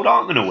think Mould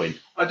aren't going to win.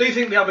 I do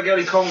think the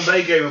Abergele Colwyn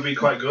Bay game will be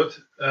quite good.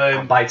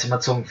 I'm biting my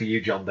tongue for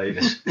you, John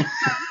Davis.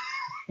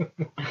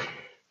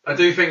 I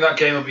do think that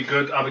game will be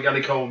good.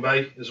 Abergele Colwyn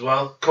Bay as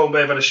well. Colwyn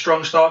Bay have had a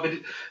strong start. They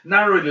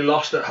narrowly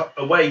lost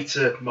away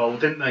to Mould,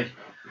 didn't they?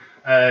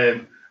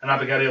 And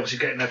Abergele obviously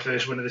getting their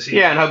first win of the season.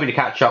 Yeah, and hoping to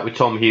catch up with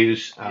Tom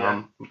Hughes,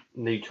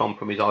 new Tom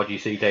from his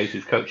RGC days,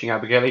 who's coaching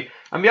Abergele.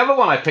 And the other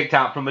one I picked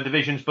out from the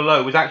divisions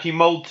below was actually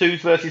Mould 2s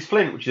versus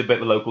Flint, which is a bit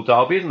of a local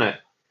derby, isn't it?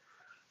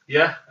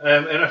 Yeah,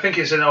 and I think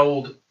it's an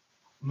old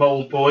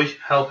Mould boy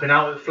helping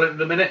out at Flint at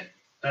the minute.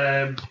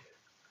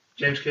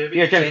 James Kirby?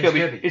 Yeah, James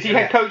Kirby. Is he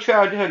head coach there?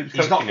 I heard he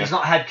was coaching. He's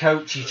not head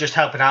coach. He's just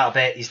helping out a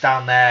bit. He's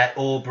down there.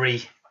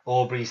 Aubrey's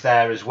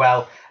there as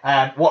well.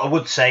 What I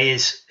would say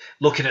is,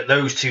 looking at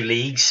those 2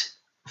 leagues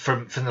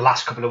from the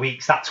last couple of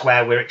weeks, that's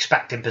where we're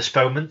expecting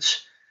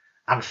postponements.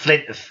 And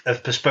Flint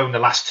have postponed the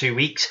last 2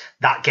 weeks.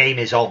 That game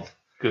is on.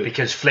 Good.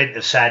 Because Flint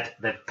have said,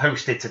 they've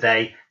posted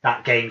today,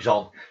 that game's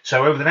on.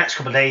 So over the next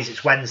couple of days,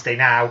 it's Wednesday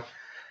now.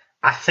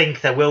 I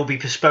think there will be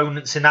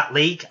postponements in that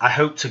league. I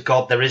hope to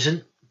God there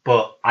isn't.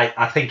 But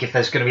I think if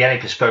there's going to be any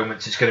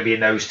postponements, it's going to be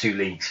in those 2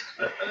 leagues.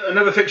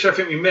 Another fixture I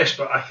think we missed,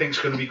 but I think it's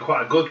going to be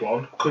quite a good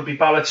one, could be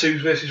Bala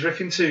 2s versus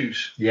Riffin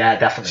 2s. Yeah,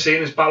 definitely.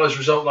 Seeing as Bala's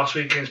result last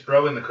week against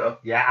Bro in the Cup.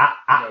 Yeah,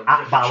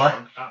 at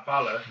Bala. At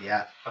Bala.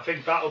 Yeah. I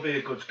think that'll be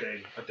a good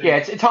game. Yeah,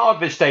 it's hard at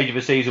this stage of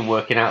the season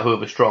working out who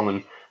are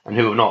strong and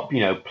who are not.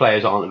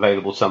 Players aren't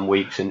available some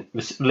weeks, and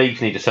the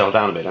leagues need to settle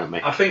down a bit, don't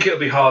they? I think it'll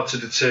be hard to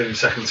determine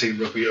second team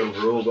rugby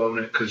overall, won't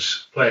it?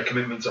 Because player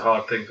commitment's a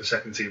hard thing for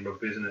second team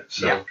rugby, isn't it?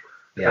 So. Yeah.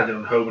 Depending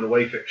on home and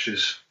away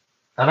fixtures.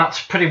 And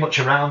that's pretty much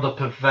a roundup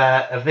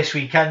of this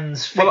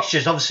weekend's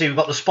fixtures. Obviously, we've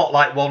got the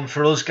Spotlight one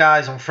for us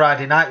guys on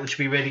Friday night, which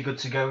will be really good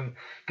to go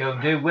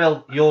and do.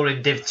 Will, you're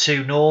in Div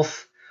 2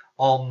 North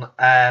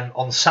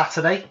on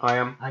Saturday. I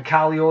am. And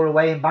Carl, you're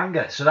away in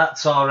Bangor. So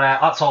that's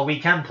our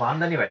weekend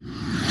planned anyway.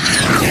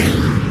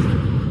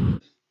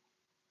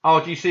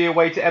 RGC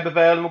away to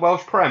Ebervale in the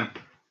Welsh Prem.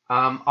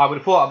 I would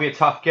have thought that'd be a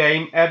tough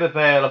game.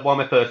 Ebervale have won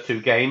their first 2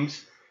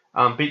 games.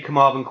 Beat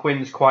Carmarthen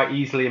Quins quite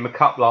easily in the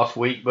Cup last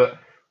week, but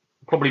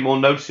probably more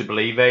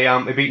noticeably, they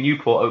beat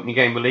Newport opening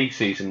game of the league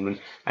season,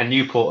 and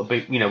Newport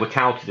were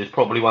touted as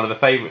probably one of the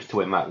favourites to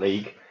win that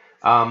league.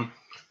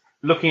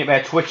 Looking at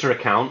their Twitter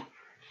account,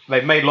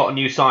 they've made a lot of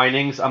new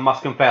signings. I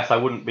must confess I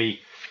wouldn't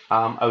be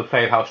au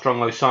fait of how strong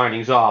those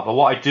signings are, but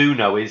what I do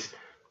know is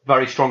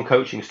very strong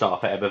coaching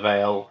staff at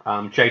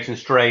Ebervale. Jason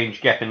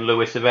Strange, Geffen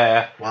Lewis are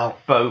there. Wow.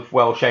 Both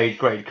Welsh age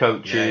grade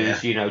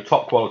coaches,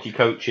 top quality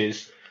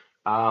coaches.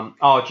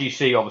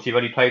 RGC obviously have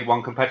only played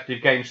 1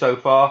 competitive game so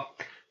far.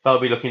 They'll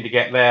be looking to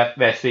get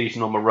their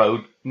season on the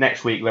road.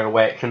 Next week they're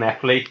away at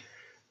Llanelli.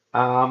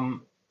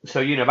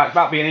 So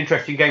that'll be an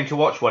interesting game to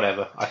watch.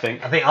 Whatever I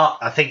think.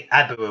 I think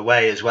Eber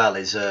away as well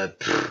is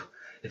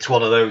it's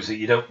one of those that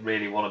you don't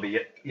really want to be.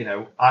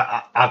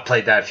 I've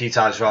played there a few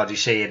times for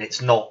RGC, and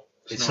it's not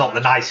the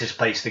nicest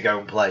place to go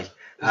and play.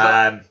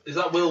 Is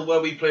that Will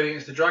where we played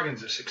against the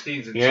Dragons at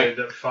 16s and turned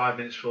up 5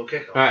 minutes before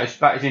kickoff?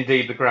 That is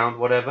indeed the ground.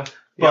 Whatever.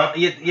 But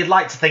you'd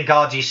like to think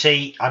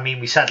RGC. I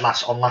mean, we said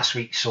last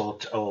week's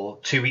or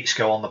 2 weeks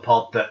ago on the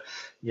pod that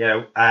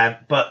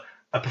but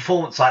a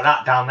performance like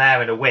that down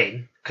there in a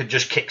win could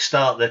just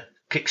kickstart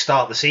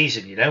kickstart the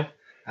season, you know.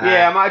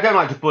 I don't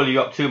like to bully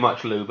you up too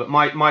much, Lou, but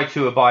my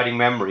two abiding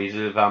memories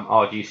of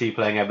RGC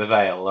playing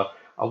Ebervale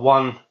are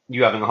one,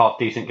 you having a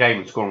half-decent game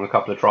and scoring a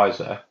couple of tries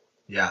there.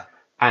 Yeah.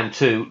 And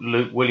two,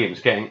 Luke Williams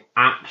getting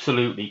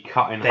absolutely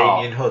cut in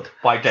Damien half Hood.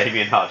 by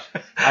Damien Hood.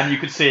 And you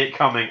could see it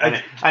coming.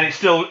 And it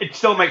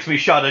still makes me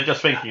shudder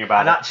just thinking about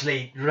and it. And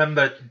actually,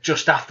 remember,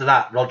 just after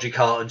that, Roger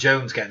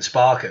Carter-Jones getting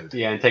sparkoed.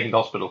 Yeah, and taken to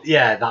hospital.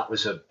 Yeah, that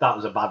was a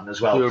bad one as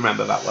well. Do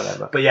remember that,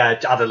 whatever. But yeah,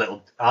 I had a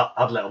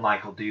little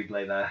Michael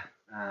Dublé there.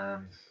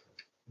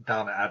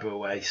 Down at Abu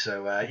away,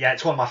 so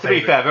it's one of my favourite.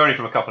 To be fair, they're only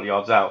from a couple of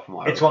yards out from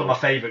what It's one of my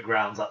favourite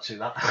grounds, actually.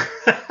 That.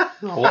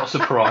 Oh, what a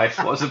surprise!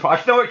 What a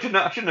surprise! No, I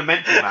shouldn't have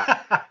mentioned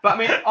that. But I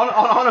mean,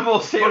 on a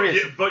more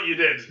serious, but you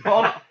did.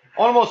 On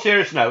a more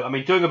serious note, I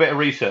mean, doing a bit of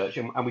research,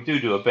 and we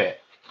do a bit.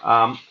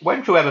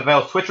 Went through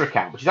Ebervale's Twitter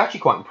account, which is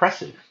actually quite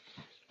impressive.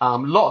 A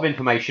lot of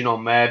information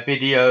on there,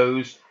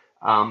 videos.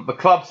 The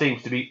club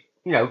seems to be,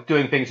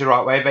 doing things the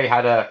right way. They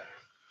had a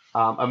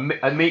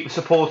meet with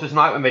supporters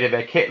night when they did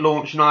their kit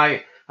launch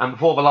night. And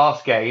before the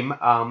last game,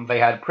 they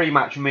had a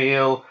pre-match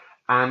meal,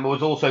 and there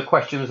was also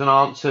questions and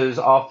answers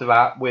after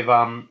that with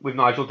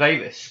Nigel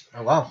Davis.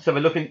 Oh wow! So they're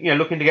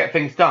looking to get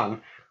things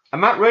done,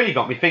 and that really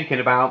got me thinking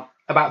about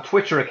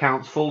Twitter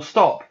accounts. Full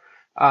stop.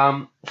 So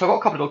I've got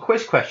a couple of little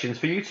quiz questions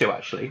for you two,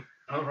 actually.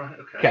 Oh right,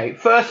 okay. Okay.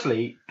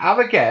 Firstly, have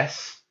a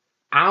guess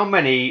how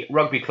many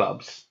rugby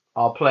clubs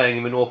are playing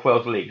in the North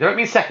Wales League. I don't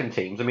mean second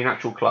teams. I mean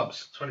actual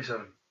clubs.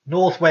 27.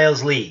 North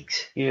Wales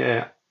Leagues.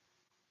 Yeah.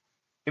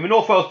 In the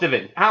North Wales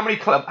Division, how many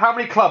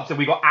clubs have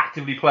we got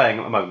actively playing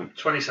at the moment?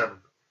 27.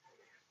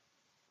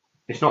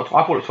 It's not.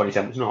 I thought it was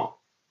 27. It's not.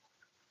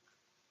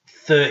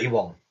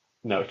 31.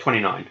 No, it's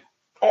 29.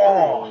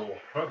 Oh,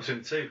 right between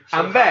the two. So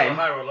and then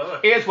higher or lower?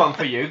 Here's one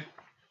for you.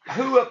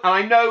 And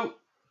I know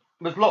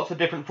there's lots of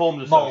different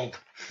forms of mould.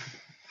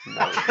 No.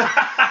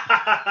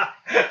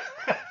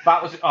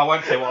 That was. I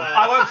won't say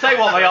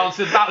what they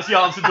answered. That was the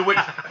answer to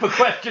the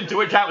question to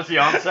which that was the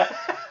answer.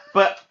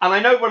 And I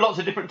know there are lots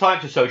of different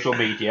types of social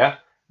media.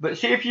 But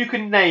see if you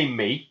can name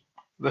me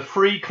the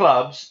 3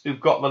 clubs who've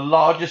got the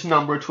largest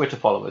number of Twitter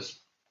followers.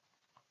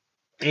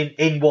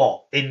 In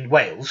what? In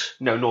Wales?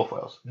 No, North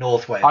Wales.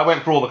 North Wales. I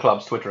went for all the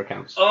clubs' Twitter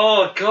accounts.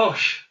 Oh,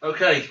 gosh.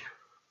 Okay.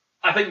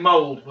 I think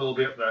Mould will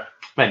be up there.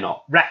 They're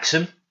not.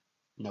 Wrexham?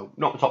 No,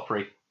 not the top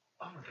 3.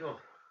 Oh, my God.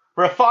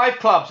 There are 5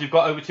 clubs who've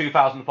got over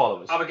 2,000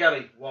 followers.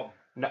 Abergele, 1.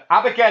 No,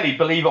 Abergele,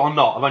 believe it or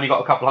not, have only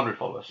got a couple hundred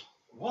followers.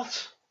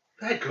 What?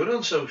 They're good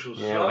on socials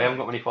as Yeah, well. they haven't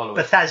got many followers.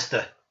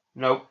 Bethesda?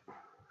 No.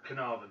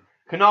 Carnarvon.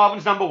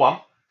 Carnarvon's number 1.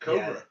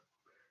 Cobra.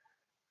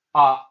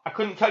 I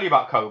couldn't tell you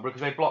about Cobra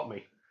because they blocked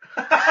me.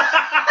 Was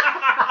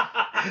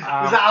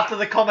that after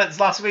the comments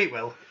last week,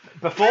 Will?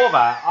 Before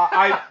that,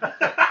 I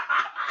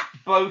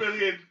both.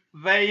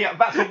 Brilliant.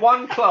 That's the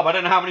one club. I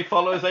don't know how many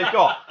followers they've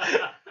got.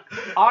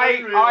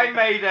 I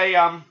made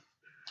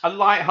a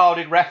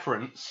light-hearted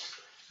reference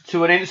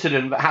to an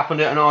incident that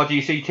happened at an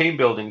RGC team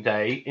building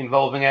day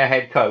involving our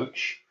head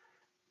coach,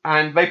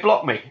 and they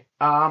blocked me.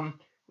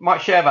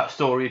 Might share that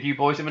story with you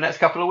boys in the next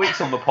couple of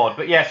weeks on the pod.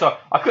 But yeah, so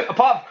I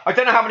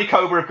don't know how many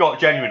Cobra have got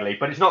genuinely,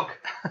 but it's not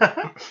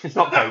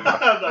Cobra.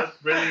 That's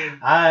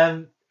brilliant.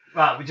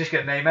 Right, we're just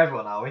going to name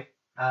everyone, are we?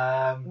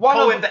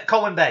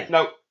 Colwyn Bay.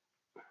 No.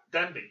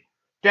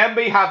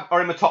 Denby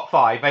are in the top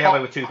 5. They have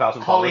over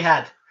 2,000 followers.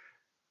 Holyhead.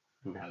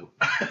 No.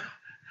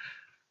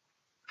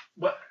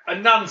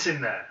 And Nance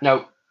in there.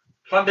 No.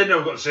 Llandudno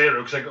have got 0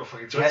 because they got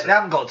fucking Twitter. Yeah, they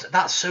haven't got.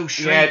 That's so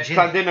strange.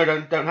 Yeah,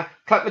 Llandudno don't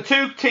have. The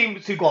 2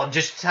 teams who. Go on,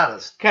 just tell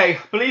us. Okay,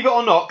 believe it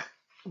or not,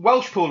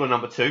 Welshpool are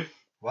number 2.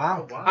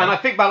 Wow. And I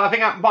think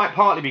that might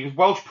partly because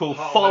Welshpool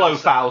follow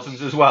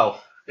thousands as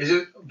well. Is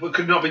it? But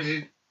could not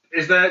be.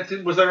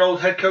 Was their old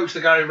head coach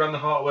the guy who ran the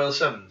Heart of Wales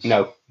Sevens?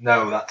 No,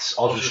 that's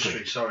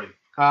Oswestry. Sorry.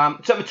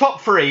 So the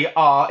top 3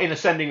 are in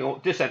ascending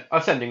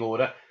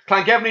order.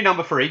 Llangefni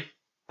number 3.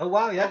 Oh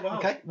wow, yeah,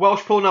 okay.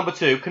 Welshpool number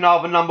 2,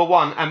 Carnarvon number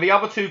 1, and the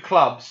other 2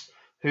 clubs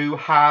who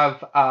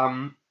have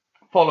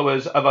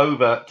followers of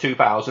over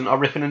 2,000 are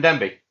Riffin and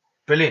Denby.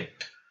 Brilliant.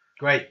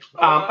 Great.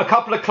 A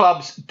couple of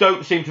clubs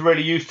don't seem to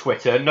really use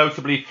Twitter,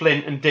 notably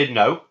Flint and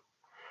Didno,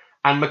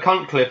 and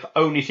McCuncliffe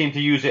only seem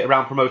to use it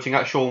around promoting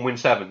at Sean Win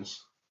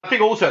Sevens. I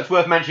think also it's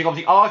worth mentioning,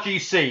 obviously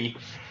RGC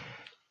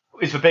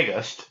is the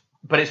biggest,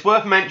 but it's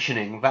worth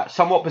mentioning that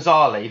somewhat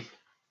bizarrely,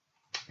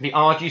 the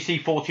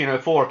RGC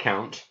 1404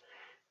 account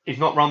is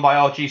not run by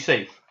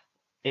RGC.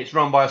 It's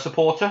run by a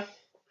supporter.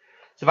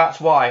 So that's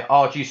why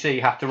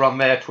RGC have to run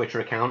their Twitter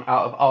account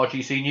out of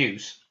RGC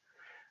News.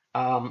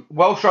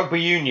 Welsh Rugby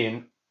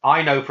Union,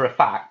 I know for a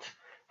fact,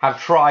 have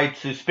tried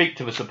to speak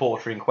to the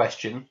supporter in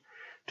question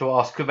to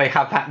ask could they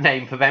have that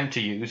name for them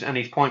to use, and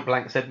he's point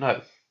blank said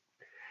no.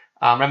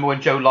 Remember when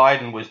Joe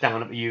Lydon was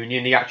down at the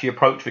Union, he actually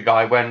approached the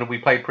guy when we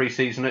played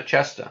pre-season at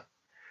Chester.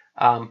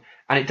 And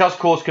it does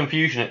cause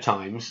confusion at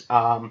times.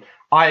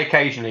 I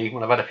occasionally,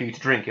 when I've had a few to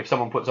drink, if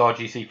someone puts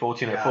RGC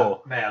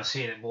 1404, mate, I've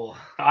seen it more.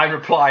 I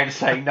reply and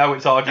say no,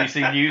 it's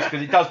RGC News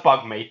because it does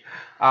bug me.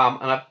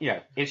 And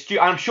it's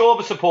I'm sure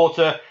the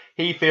supporter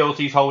he feels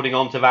he's holding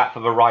on to that for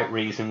the right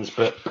reasons,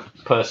 but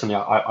personally,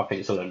 I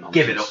think it's a load of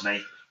nonsense. Give it up,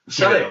 mate.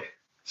 Sell it.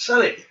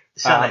 Sell it.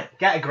 Sell it.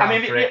 Get a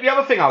grand for it. The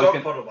other thing I was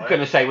Don't bother by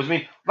going to say was,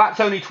 that's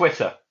only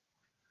Twitter.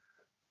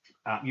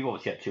 You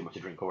obviously had too much to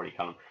drink already,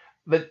 Callum.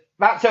 But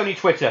that's only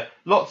Twitter.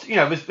 Lots, there's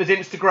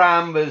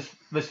Instagram, there's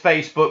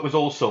Facebook, there's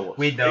all sorts.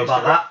 We know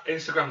about that.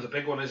 Instagram's a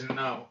big one, isn't it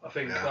now? I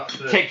think that's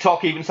the...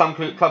 TikTok, even some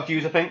clubs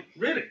use, I think.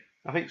 Really?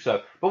 I think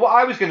so. But what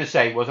I was going to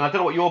say was, and I don't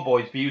know what your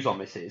boys' views on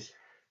this is,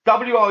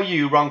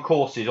 WRU run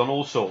courses on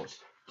all sorts.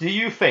 Do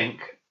you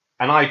think,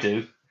 and I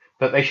do,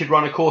 that they should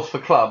run a course for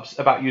clubs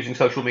about using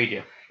social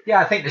media? Yeah,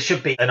 I think there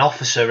should be an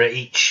officer at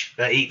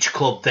each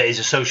club that is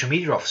a social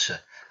media officer.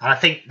 And I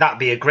think that'd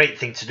be a great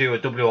thing to do, a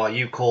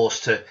WRU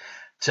course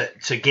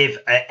to give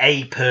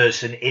a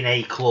person in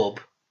a club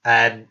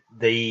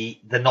the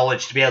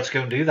knowledge to be able to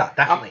go and do that.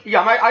 Definitely.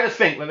 I just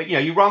think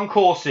you run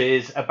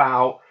courses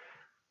about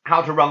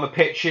how to run the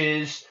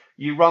pitches.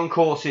 You run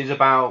courses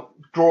about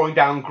drawing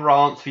down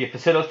grants for your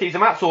facilities,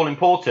 and that's all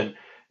important.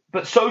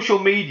 But social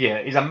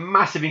media is a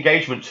massive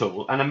engagement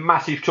tool and a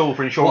massive tool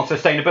for ensuring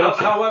sustainability.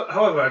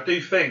 However, I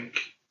do think,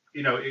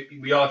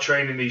 we are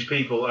training these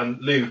people, and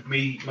Lou,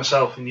 me,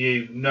 myself and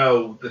you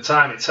know the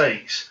time it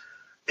takes.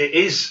 It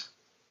is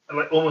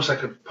almost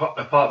like a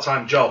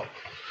part-time job.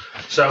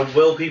 So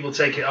will people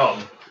take it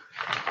on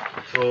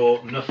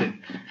for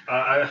nothing?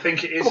 I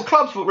think it is. Well,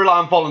 clubs rely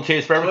on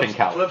volunteers for everything,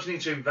 Cal. Clubs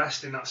need to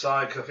invest in that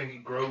side because I think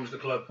it grows the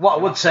club. What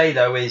I would say,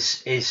 though,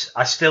 is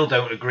I still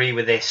don't agree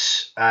with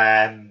this.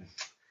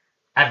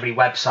 Every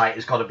website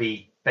has got to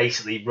be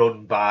basically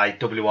run by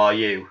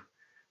WRU. Do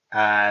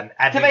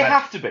they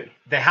have to be?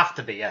 They have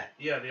to be, yeah.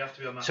 Yeah, they have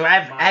to be on that. So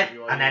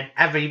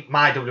every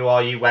My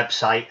WRU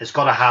website has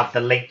got to have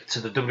the link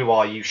to the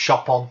WRU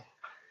shop on.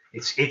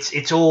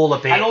 It's all a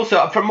bit. And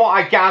also, from what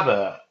I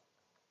gather,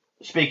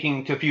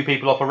 speaking to a few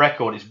people off a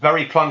record, it's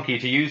very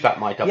clunky to use that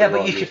My WRU, yeah,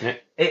 but isn't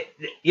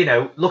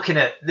it? Looking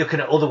at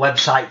other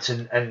websites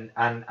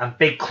and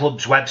big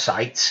clubs'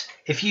 websites,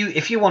 if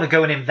you want to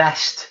go and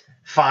invest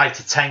 $5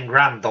 to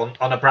 $10,000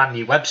 on a brand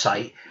new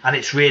website and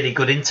it's really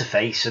good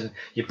interface and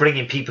you're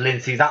bringing people in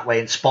through that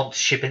way and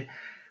sponsorship,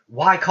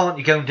 why can't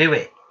you go and do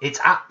it? It's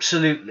an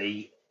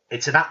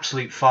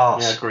absolute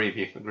farce. Yeah, agree with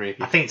you.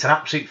 I think it's an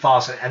absolute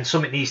farce, and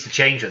something needs to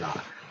change with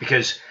that,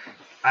 because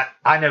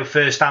I know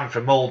firsthand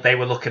from Mould they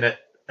were looking at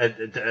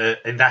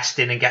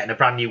investing and getting a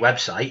brand new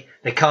website.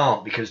 They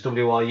can't because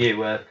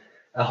WRU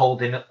are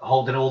holding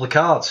all the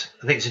cards.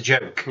 I think it's a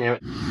joke.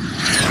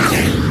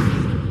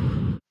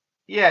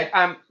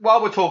 Yeah.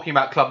 While we're talking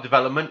about club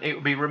development, it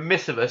would be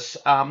remiss of us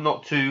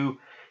not to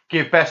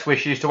give best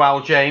wishes to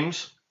Al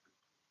James,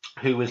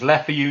 who was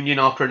left for Union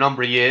after a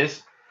number of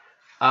years.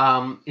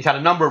 He's had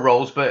a number of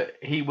roles, but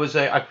he was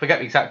I forget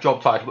the exact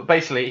job title, but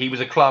basically he was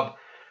a club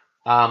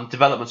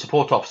development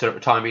support officer at the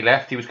time he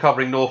left. He was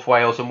covering North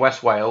Wales and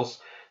West Wales,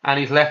 and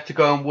he's left to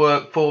go and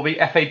work for the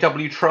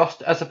FAW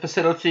Trust as a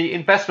facility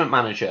investment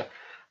manager.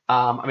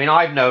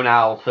 I've known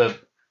Al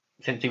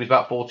since he was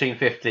about 14,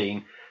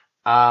 15.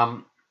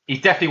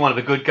 He's definitely one of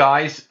the good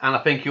guys, and I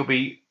think he'll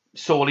be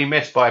sorely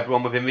missed by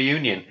everyone within the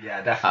union.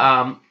 Yeah,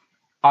 definitely.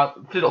 A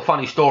little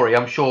funny story,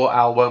 I'm sure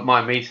Al won't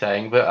mind me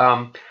saying,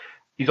 but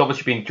he's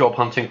obviously been job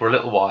hunting for a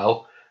little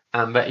while,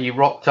 and that he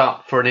rocked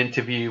up for an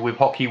interview with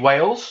Hockey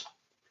Wales.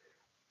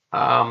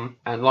 And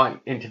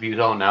like interviews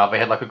are now, they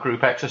had like a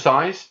group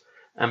exercise,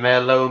 and there,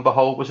 lo and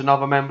behold, was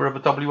another member of the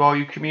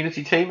WRU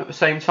community team at the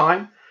same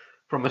time,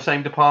 from the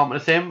same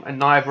department as him, and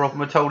neither of them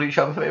had told each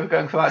other that they were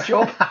going for that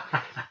job.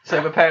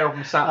 So the pair of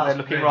them sat there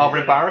looking rather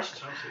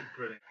embarrassed.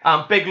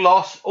 Big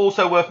loss.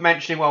 Also worth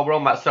mentioning while we're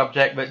on that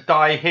subject, that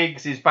Di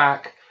Higgs is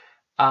back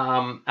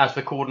as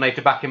the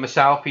coordinator back in the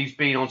south. He's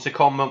been on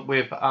secondment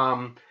with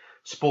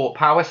Sport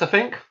Powys, I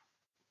think.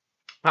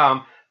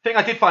 Thing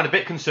I did find a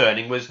bit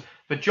concerning was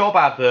the job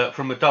advert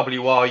from the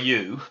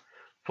WRU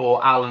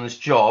for Alan's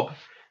job.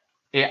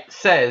 It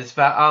says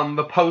that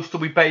the post will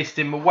be based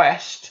in the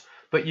west,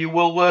 but you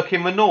will work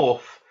in the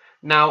north.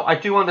 Now, I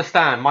do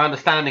understand. My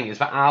understanding is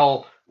that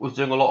Al was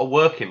doing a lot of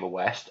work in the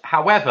west.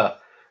 However,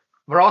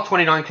 there are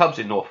 29 clubs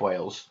in North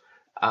Wales.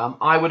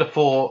 I would have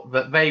thought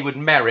that they would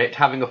merit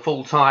having a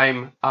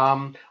full-time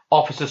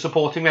officer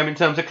supporting them in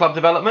terms of club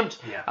development.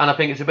 Yeah. And I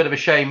think it's a bit of a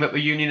shame that the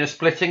union is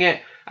splitting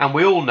it. And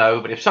we all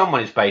know that if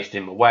someone is based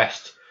in the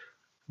west,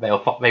 they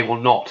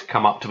will not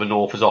come up to the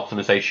north as often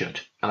as they should.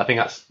 And I think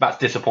that's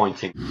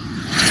disappointing.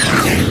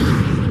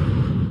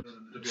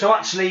 So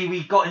actually,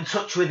 we got in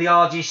touch with the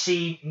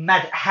RGC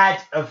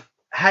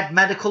head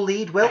medical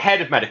lead, Will?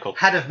 Head of medical,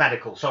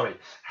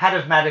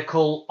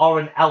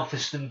 Oren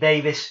Elphiston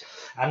Davis,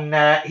 and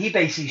he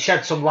basically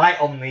shed some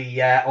light on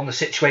the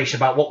situation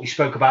about what we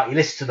spoke about. He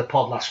listened to the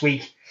pod last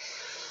week,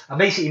 and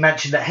basically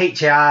mentioned that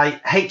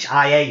HIA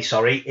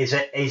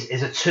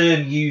is a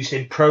term used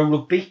in pro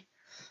rugby,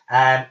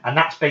 and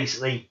that's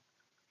basically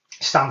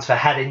stands for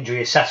head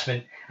injury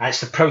assessment, and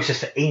it's the process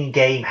for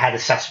in-game head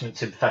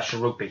assessments in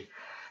professional rugby.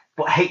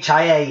 But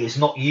HIA is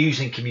not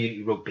used in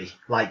community rugby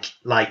like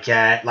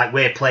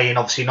we're playing,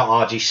 obviously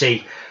not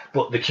RGC,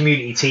 but the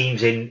community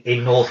teams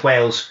in North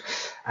Wales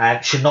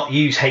should not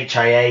use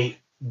HIA.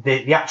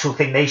 The actual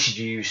thing they should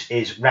use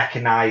is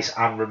recognise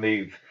and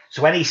remove.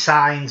 So any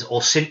signs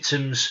or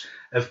symptoms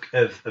of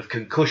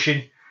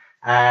concussion,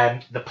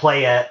 the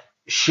player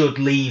should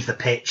leave the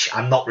pitch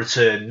and not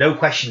return. No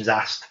questions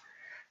asked.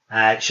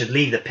 Should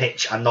leave the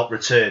pitch and not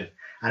return.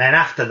 And then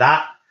after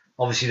that,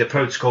 obviously the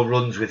protocol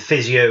runs with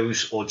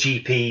physios or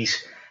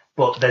GPs.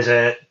 But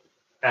there's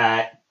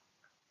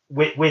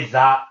with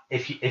that,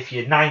 if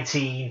you're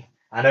 19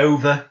 and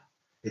over,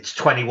 it's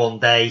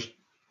 21-day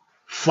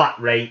flat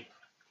rate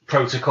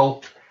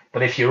protocol.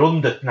 But if you're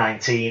under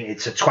 19,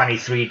 it's a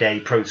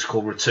 23-day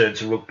protocol return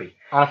to rugby.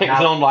 And I think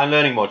there's an online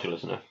learning module,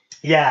 isn't there?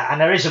 Yeah, and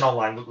there is an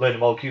online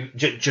learning module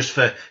just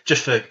for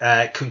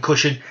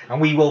concussion, and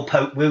we will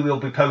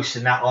be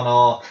posting that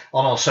on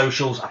our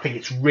socials. I think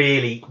it's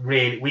really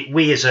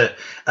we as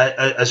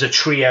a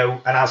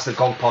trio and as the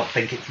GOG Pod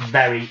think it's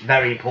very,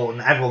 very important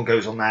that everyone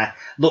goes on there,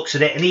 looks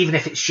at it, and even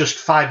if it's just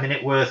 5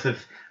 minute worth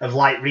of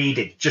light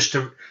reading, just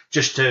to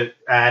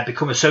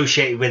become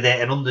associated with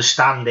it and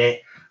understand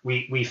it.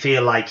 We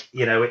feel like,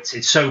 you know,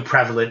 it's so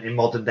prevalent in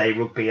modern day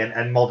rugby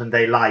and modern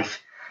day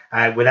life.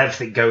 With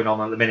everything going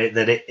on at the minute,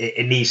 that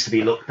it needs to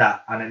be looked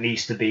at and it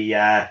needs to be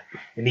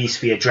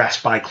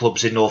addressed by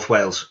clubs in North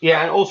Wales.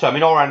 Yeah, and also, I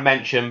mean, Oran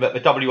mentioned that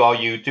the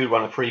WRU do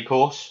run a free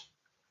course,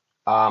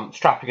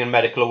 strapping and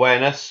medical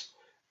awareness,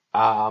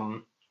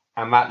 and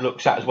that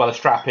looks at as well as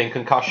strapping,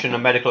 concussion,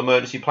 and medical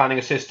emergency planning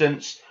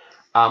assistance.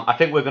 I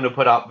think we're going to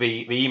put up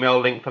the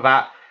email link for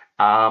that.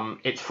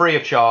 It's free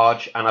of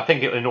charge, and I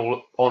think, in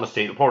all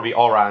honesty, it'll probably be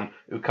Oran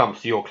who comes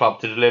to your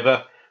club to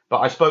deliver. But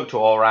I spoke to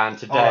Oran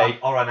today.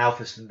 Oran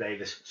Alphiston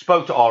Davis.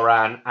 Spoke to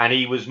Oran, and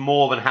he was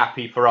more than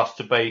happy for us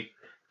to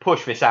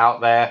push this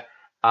out there.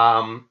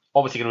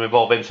 Obviously going to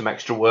involve him some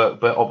extra work,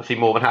 but obviously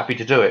more than happy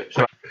to do it.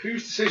 So,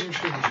 whose decision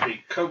should it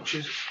be,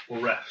 coaches or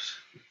refs?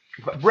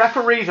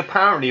 Referees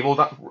apparently have all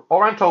done.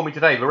 Oran told me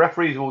today the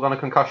referees have all done a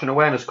concussion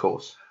awareness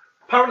course.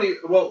 Apparently,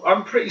 well,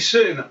 I'm pretty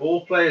certain that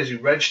all players who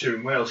register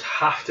in Wales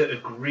have to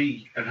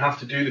agree and have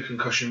to do the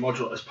concussion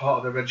module as part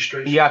of their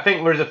registration. Yeah, I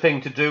think there is a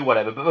thing to do,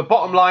 whatever. But the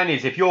bottom line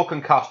is, if you're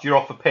concussed, you're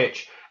off the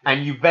pitch,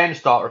 and you then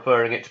start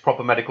referring it to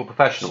proper medical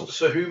professionals.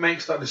 So who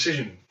makes that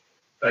decision?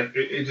 Like,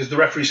 does the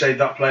referee say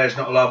that player's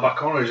not allowed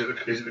back on, or is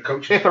it the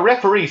coach? If a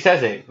referee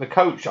says it, the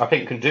coach, I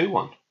think, can do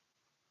one.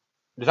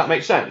 Does that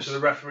make sense? So the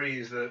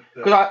referee is the...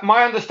 Because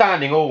my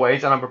understanding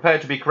always, and I'm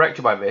prepared to be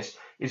corrected by this,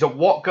 is that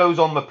what goes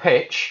on the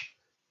pitch,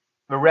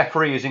 the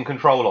referee is in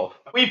control of.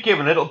 We've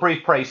given a little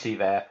brief précis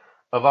there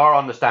of our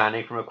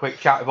understanding from a quick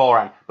chat with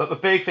Oran. But the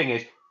big thing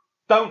is,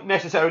 don't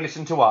necessarily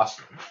listen to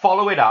us.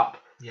 Follow it up.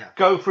 Yeah.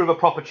 Go through the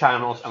proper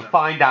channels and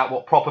find out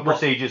what proper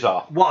procedures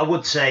are. What I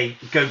would say,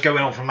 going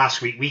on from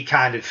last week, we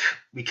kind of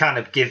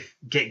gave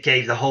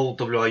the whole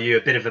WRU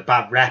a bit of a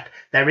bad rep.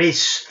 There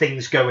is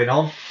things going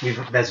on.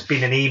 There's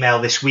been an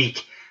email this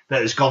week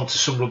that has gone to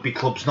some rugby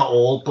clubs, not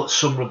all, but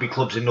some rugby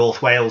clubs in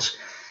North Wales,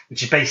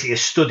 which is basically a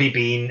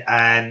study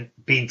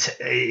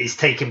is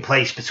taking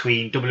place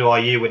between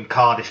WRU and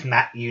Cardiff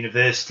Met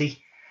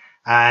University,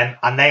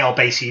 and they are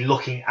basically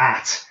looking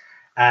at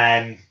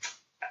a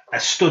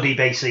study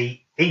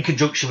basically in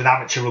conjunction with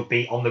amateur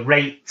rugby on the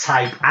rate,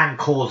 type and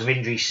cause of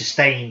injury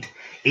sustained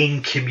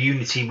in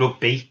community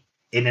rugby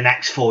in the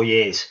next 4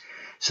 years.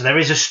 So there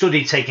is a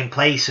study taking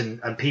place,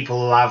 and people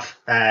will have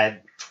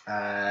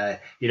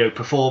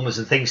performers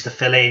and things to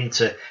fill in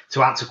to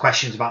answer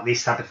questions about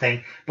this type of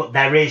thing. But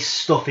there is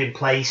stuff in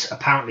place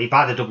apparently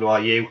by the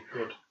WRU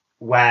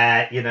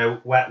where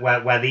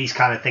these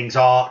kind of things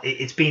are.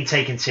 It's being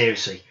taken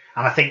seriously,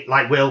 and I think,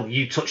 like Will,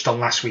 you touched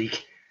on last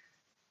week,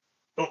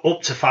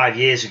 up to 5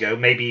 years ago,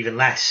 maybe even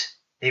less,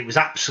 it was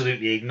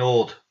absolutely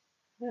ignored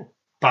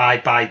by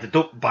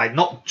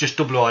not just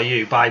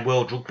WRU, by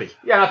World Rugby.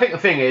 Yeah, and I think the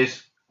thing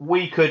is,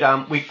 we could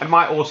it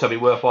might also be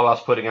worthwhile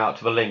us putting out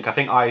to the link. I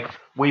think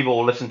we've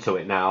all listened to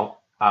it now.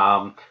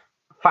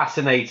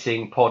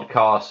 Fascinating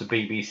podcast the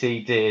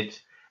BBC did,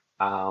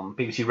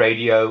 BBC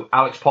Radio.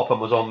 Alex Popham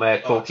was on there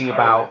talking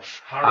about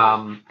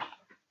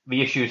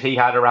the issues he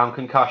had around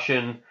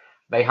concussion.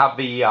 They have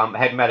the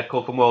head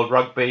medical from World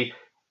Rugby.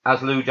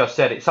 As Lou just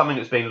said, it's something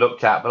that's being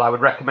looked at, but I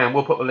would recommend,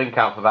 we'll put the link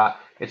out for that.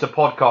 It's a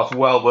podcast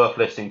well worth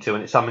listening to,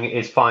 and it's something that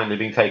is finally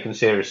being taken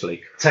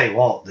seriously. Tell you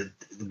what, the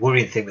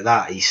worrying thing with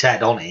that, he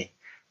said on it,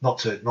 not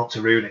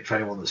to ruin it for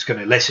anyone that's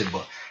going to listen,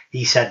 but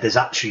he said there's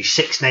actually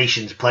Six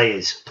Nations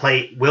players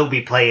will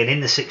be playing in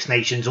the Six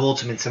Nations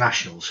Autumn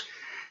Internationals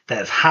that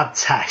have had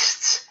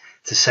tests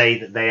to say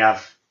that they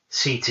have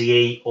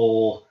CTE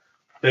or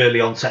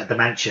early onset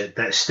dementia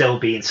that are still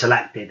being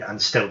selected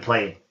and still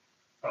playing.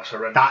 That's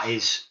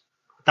horrendous.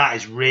 That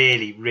is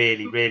really,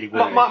 really, really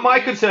worrying.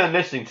 My concern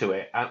listening to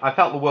it, and I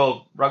felt the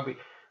World Rugby,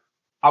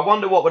 I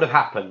wonder what would have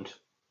happened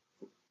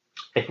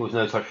if there was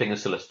no such thing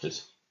as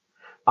solicitors.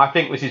 I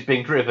think this is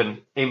being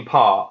driven in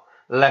part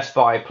less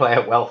by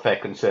player welfare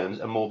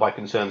concerns and more by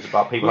concerns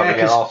about people having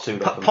their arse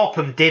sued at them.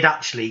 Popham did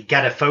actually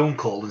get a phone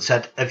call and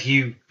said, have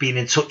you been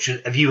in touch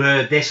with, have you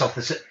heard this off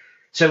the...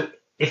 So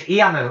if he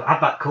hadn't had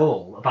that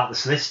call about the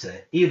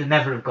solicitor, he would have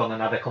never have gone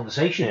and had a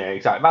conversation. Yeah,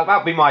 exactly.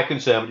 That'd be my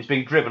concern. It's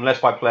being driven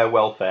less by player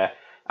welfare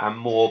and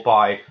more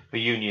by the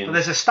union. But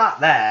there's a stat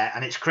there,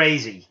 and it's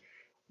crazy,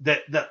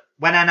 that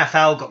when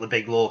NFL got the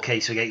big law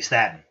case against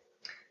them,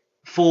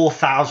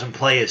 4,000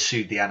 players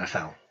sued the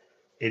NFL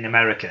in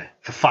America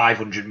for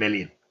 500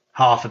 million,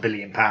 £500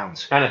 million.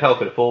 NFL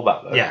could afford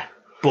that, though. Yeah,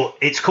 but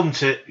it's come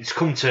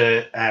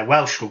to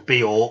Welsh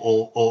rugby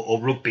or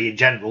rugby in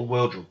general,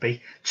 world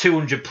rugby.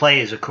 200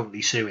 players are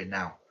currently suing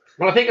now.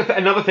 Well, I think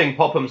another thing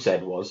Popham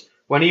said was,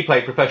 when he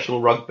played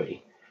professional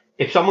rugby,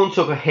 if someone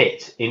took a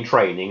hit in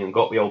training and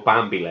got the old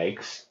Bambi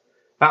legs,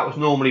 that was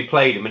normally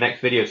played in the next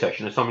video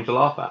session as something to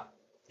laugh at.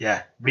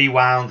 Yeah,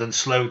 rewound and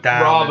slowed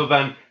down. Rather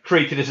than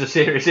treated as a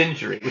serious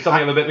injury, with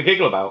something to have a bit of a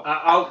giggle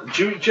about.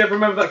 Do you ever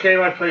remember that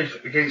game I played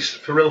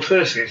for real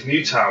first against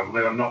Newtown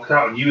when I got knocked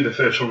out and you were the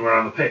first one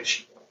around the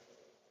pitch?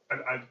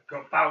 I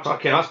got bounced.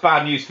 Okay, that's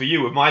bad news for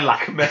you with my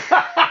lack of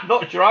I'm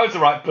not sure I was the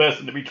right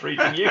person to be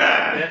treating you.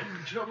 Yeah.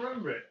 Do you not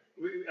remember it?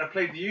 I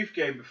played the youth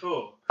game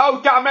before.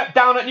 Oh, down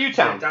at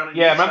Newtown.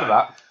 Yeah, I remember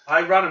that.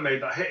 I ran and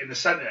made that hit in the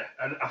centre,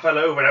 and I fell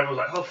over, and everyone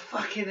was like, "Oh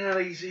fucking hell,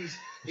 he's."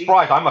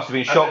 Right, I must have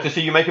been shocked to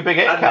see you make a big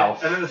hit, Cal.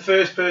 And then the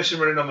first person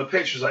running on the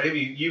pitch was like,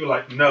 "You were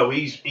like, no,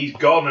 he's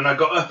gone." And I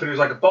got up, and it was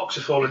like a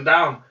boxer falling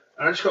down,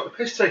 and I just got the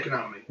piss taken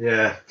out of me.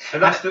 Yeah,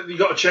 and that's you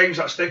got to change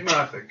that stigma,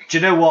 I think. Do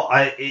you know what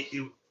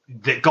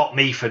that got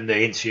me from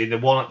the interview? The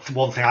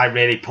one thing I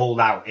really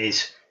pulled out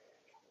is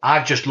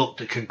I've just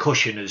looked at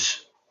concussion as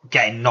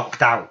getting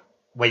knocked out,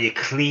 where you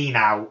clean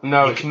out.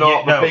 No, it's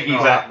not. The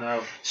biggie's that.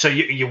 No. So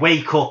you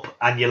wake up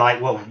and you're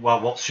like, well,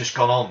 what's just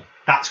gone on?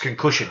 That's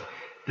concussion.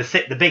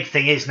 The big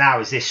thing is now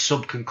is this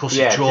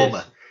subconcussive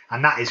trauma,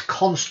 and that is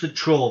constant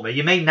trauma.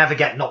 You may never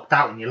get knocked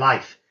out in your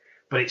life,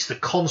 but it's the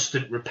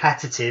constant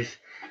repetitive.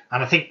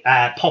 And I think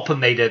Popham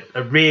made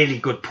a really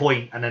good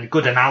point and a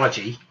good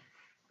analogy.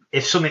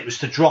 If something was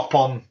to drop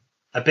on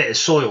a bit of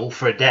soil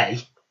for a day,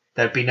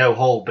 there'd be no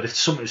hole. But if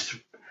something was to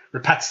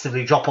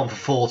repetitively drop on for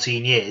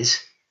 14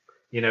 years,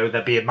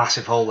 there'd be a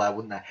massive hole there,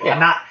 wouldn't there?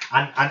 Yeah.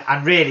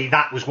 And really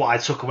that was what I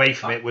took away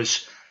from it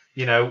was,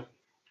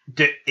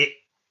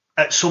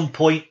 at some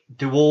point,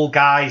 do all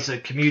guys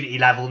at community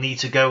level need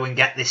to go and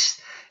get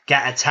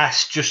a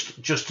test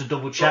just to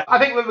double check? I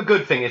think that the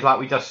good thing is, like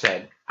we just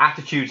said,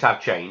 attitudes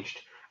have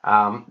changed.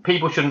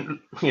 People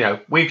shouldn't,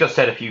 we've just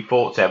said a few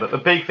thoughts there, but the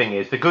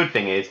good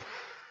thing is,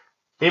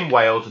 in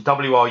Wales,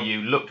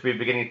 WRU look to be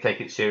beginning to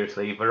take it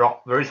seriously.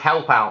 There is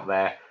help out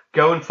there.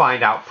 Go and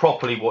find out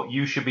properly what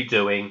you should be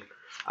doing.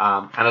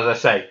 And as I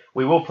say,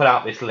 we will put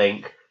out this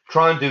link.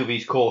 Try and do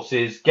these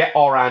courses. Get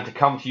Oran to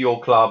come to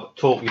your club,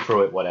 talk you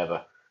through it,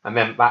 whatever. And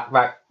then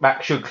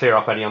that should clear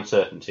up any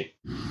uncertainty.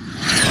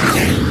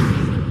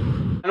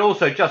 And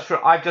also,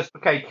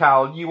 okay,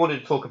 Cal, you wanted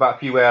to talk about a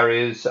few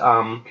areas,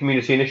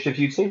 community initiatives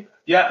you'd seen?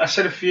 Yeah, I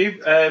said a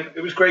few.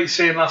 It was great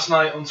seeing last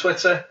night on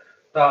Twitter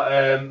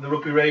that the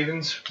Rugby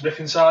Ravens,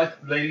 ladies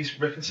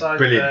Riffenside,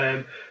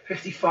 brilliant.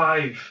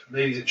 55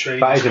 ladies at training.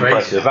 That is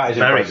impressive. That is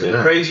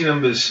impressive. Crazy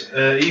numbers,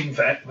 even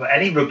for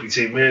any rugby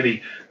team,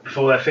 really,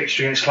 before their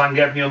fixture against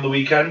Llangefni on the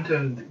weekend,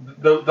 and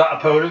their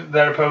opponent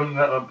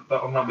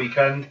on that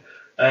weekend.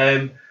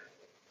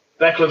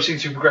 Their club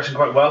seems to be progressing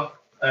quite well.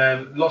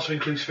 Lots of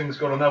inclusive things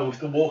going on there with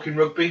the walking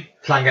rugby.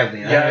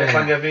 Llangefni.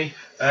 Llangefni.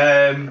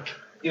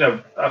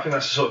 I think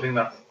that's the sort of thing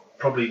that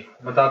probably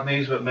my dad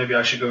needs, but maybe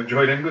I should go and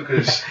join him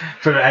because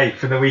for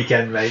the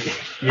weekend, mate,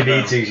 you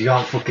need to. You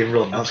can't fucking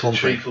run. That's one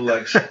thing. Full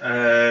legs.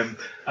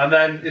 And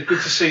then it's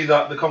good to see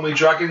that the Conway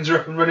Dragons are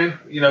up and running.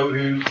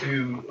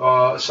 Who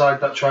are a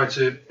side that tried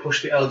to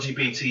push the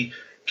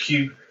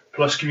LGBTQ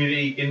plus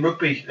community in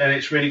rugby, and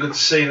it's really good to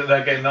see that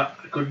they're getting that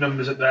good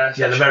numbers at their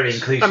they're very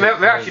inclusive.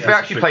 They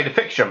actually played a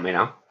fixture, haven't they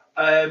now?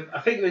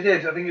 I think they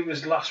did. I think it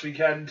was last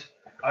weekend.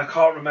 I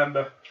can't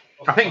remember.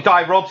 I think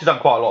Di Robs has done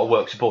quite a lot of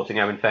work supporting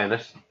them, in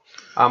fairness.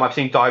 I've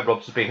seen Di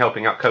Robs has been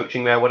helping out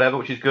coaching there, whatever,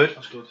 which is good.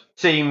 That's good.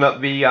 Seeing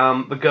that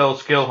the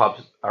girls' skill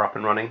hubs are up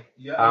and running.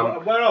 Yeah,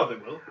 where are they,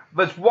 Will?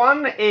 There's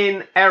one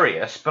in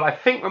Arius, but I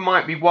think there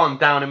might be one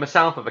down in the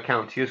south of the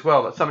county as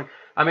well. That's something.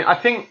 I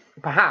think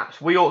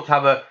perhaps we ought to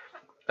have a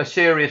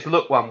serious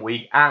look one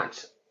week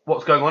at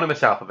what's going on in the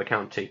south of the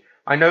county.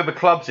 I know the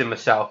clubs in the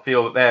south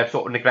feel that they're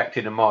sort of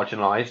neglected and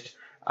marginalised.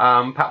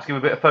 Perhaps give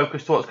a bit of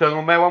focus to what's going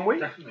on there one week.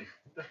 Definitely.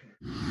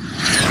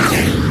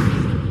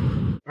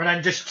 And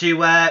then just to,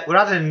 we're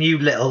adding a new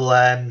little,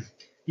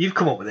 you've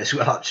come up with this,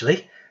 Will,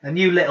 actually, a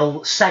new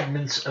little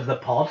segment of the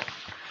pod.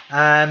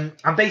 And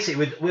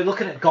basically we're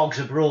looking at Gogs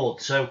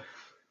Abroad. So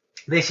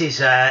this is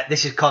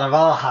kind of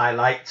our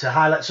highlight, to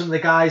highlight some of the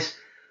guys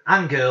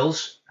and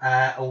girls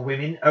or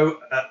women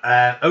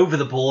over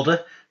the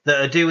border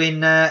that are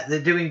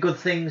doing good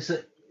things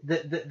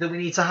that we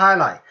need to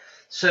highlight.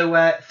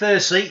 So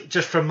firstly,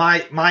 just from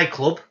my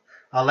club,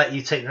 I'll let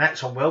you take the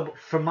next one, Will, but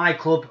from my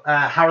club,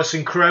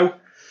 Harrison Crow,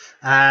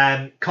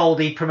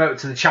 Caldy promoted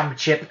to the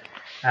championship,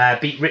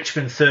 beat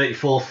Richmond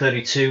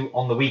 34-32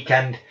 on the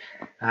weekend,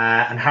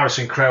 and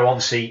Harrison Crow,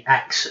 obviously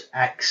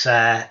ex-GOAT,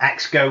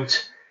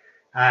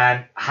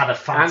 Had a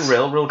And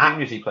real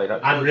juniors he played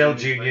at. and real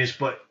juniors,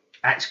 but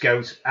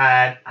ex-goes.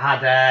 Had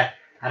a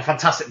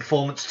fantastic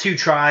performance, 2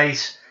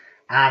 tries,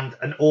 and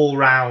an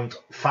all-round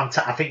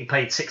fantastic. I think he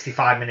played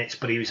 65 minutes,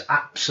 but he was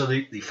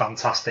absolutely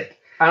fantastic.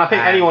 And I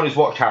think anyone who's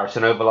watched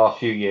Harrison over the last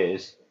few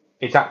years,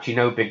 it's actually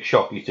no big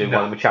shock he's doing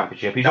well in the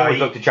championship. He's always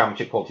looked a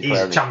championship quality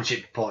player. He's a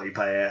championship quality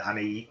player, and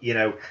he,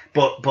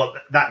 but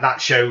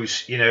that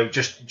shows,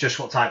 just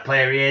what type of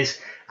player he is,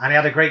 and he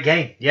had a great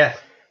game. Yeah.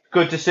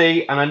 Good to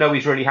see, and I know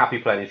he's really happy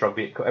playing his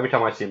rugby. Every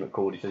time I see him at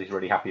Cord, he says he's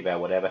really happy there,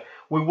 whatever.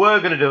 We were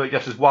going to do it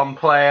just as one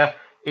player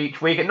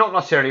each week, and not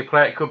necessarily a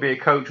player, it could be a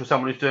coach or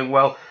someone who's doing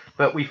well,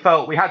 but we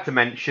felt we had to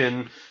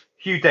mention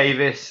Hugh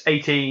Davis,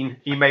 18.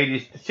 He made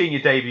his senior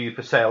debut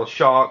for Sale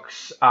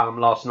Sharks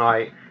last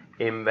night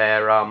in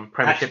their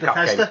Premiership Cup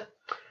game.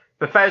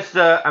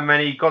 Bethesda, and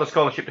then he got a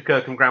scholarship to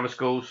Kirkham Grammar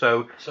School,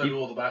 so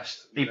all the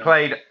best. He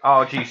played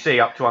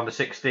RGC up to under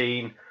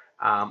 16.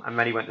 And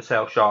then he went to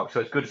Sale Sharks,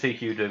 so it's good to see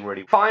Hugh doing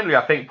really well. Finally,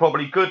 I think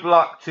probably good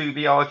luck to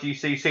the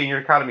RGC Senior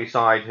Academy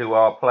side who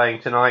are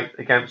playing tonight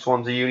against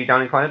Swansea Uni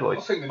down in Clonedloy.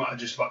 I think they might have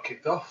just about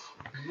kicked off,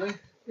 didn't they?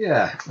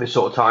 Yeah. This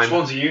sort of time.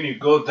 Swansea Uni,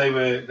 good. They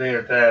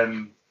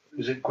had,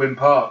 was it Gwyn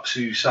Parks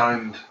who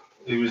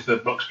was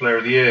the Bucks Player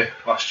of the Year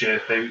last year.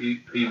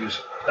 He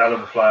was a hell of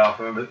a fly-off.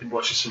 I remember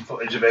watching some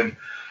footage of him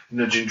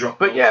nudging drop.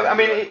 But yeah, I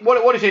mean,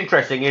 what is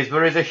interesting is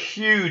there is a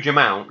huge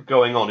amount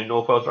going on in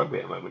North Wales rugby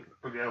at the moment.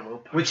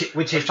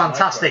 Which is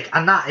fantastic,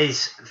 and that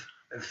is,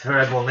 for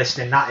everyone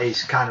listening, that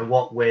is kind of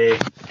what we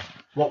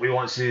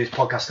want to do this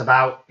podcast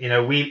about.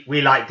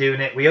 We like doing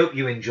it. We hope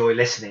you enjoy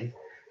listening,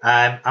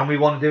 and we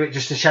want to do it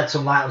just to shed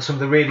some light on some of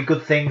the really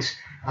good things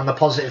and the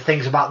positive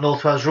things about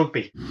North Wales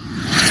rugby.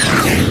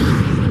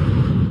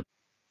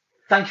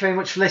 Thank you very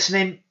much for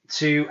listening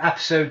to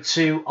episode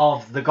 2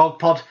 of the GOG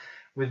Pod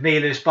with me,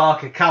 Lewis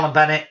Barker, Callum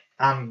Bennett,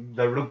 and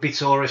the rugby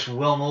tourist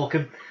Will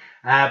Morecambe.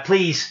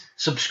 Please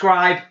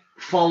subscribe,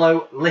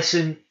 follow,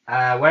 listen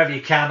wherever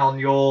you can on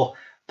your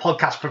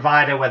podcast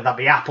provider, whether that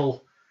be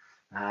Apple,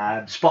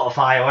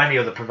 Spotify, or any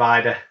other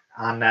provider,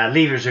 and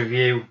leave us a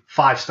review,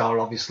 5-star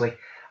obviously.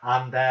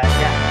 And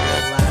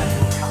we'll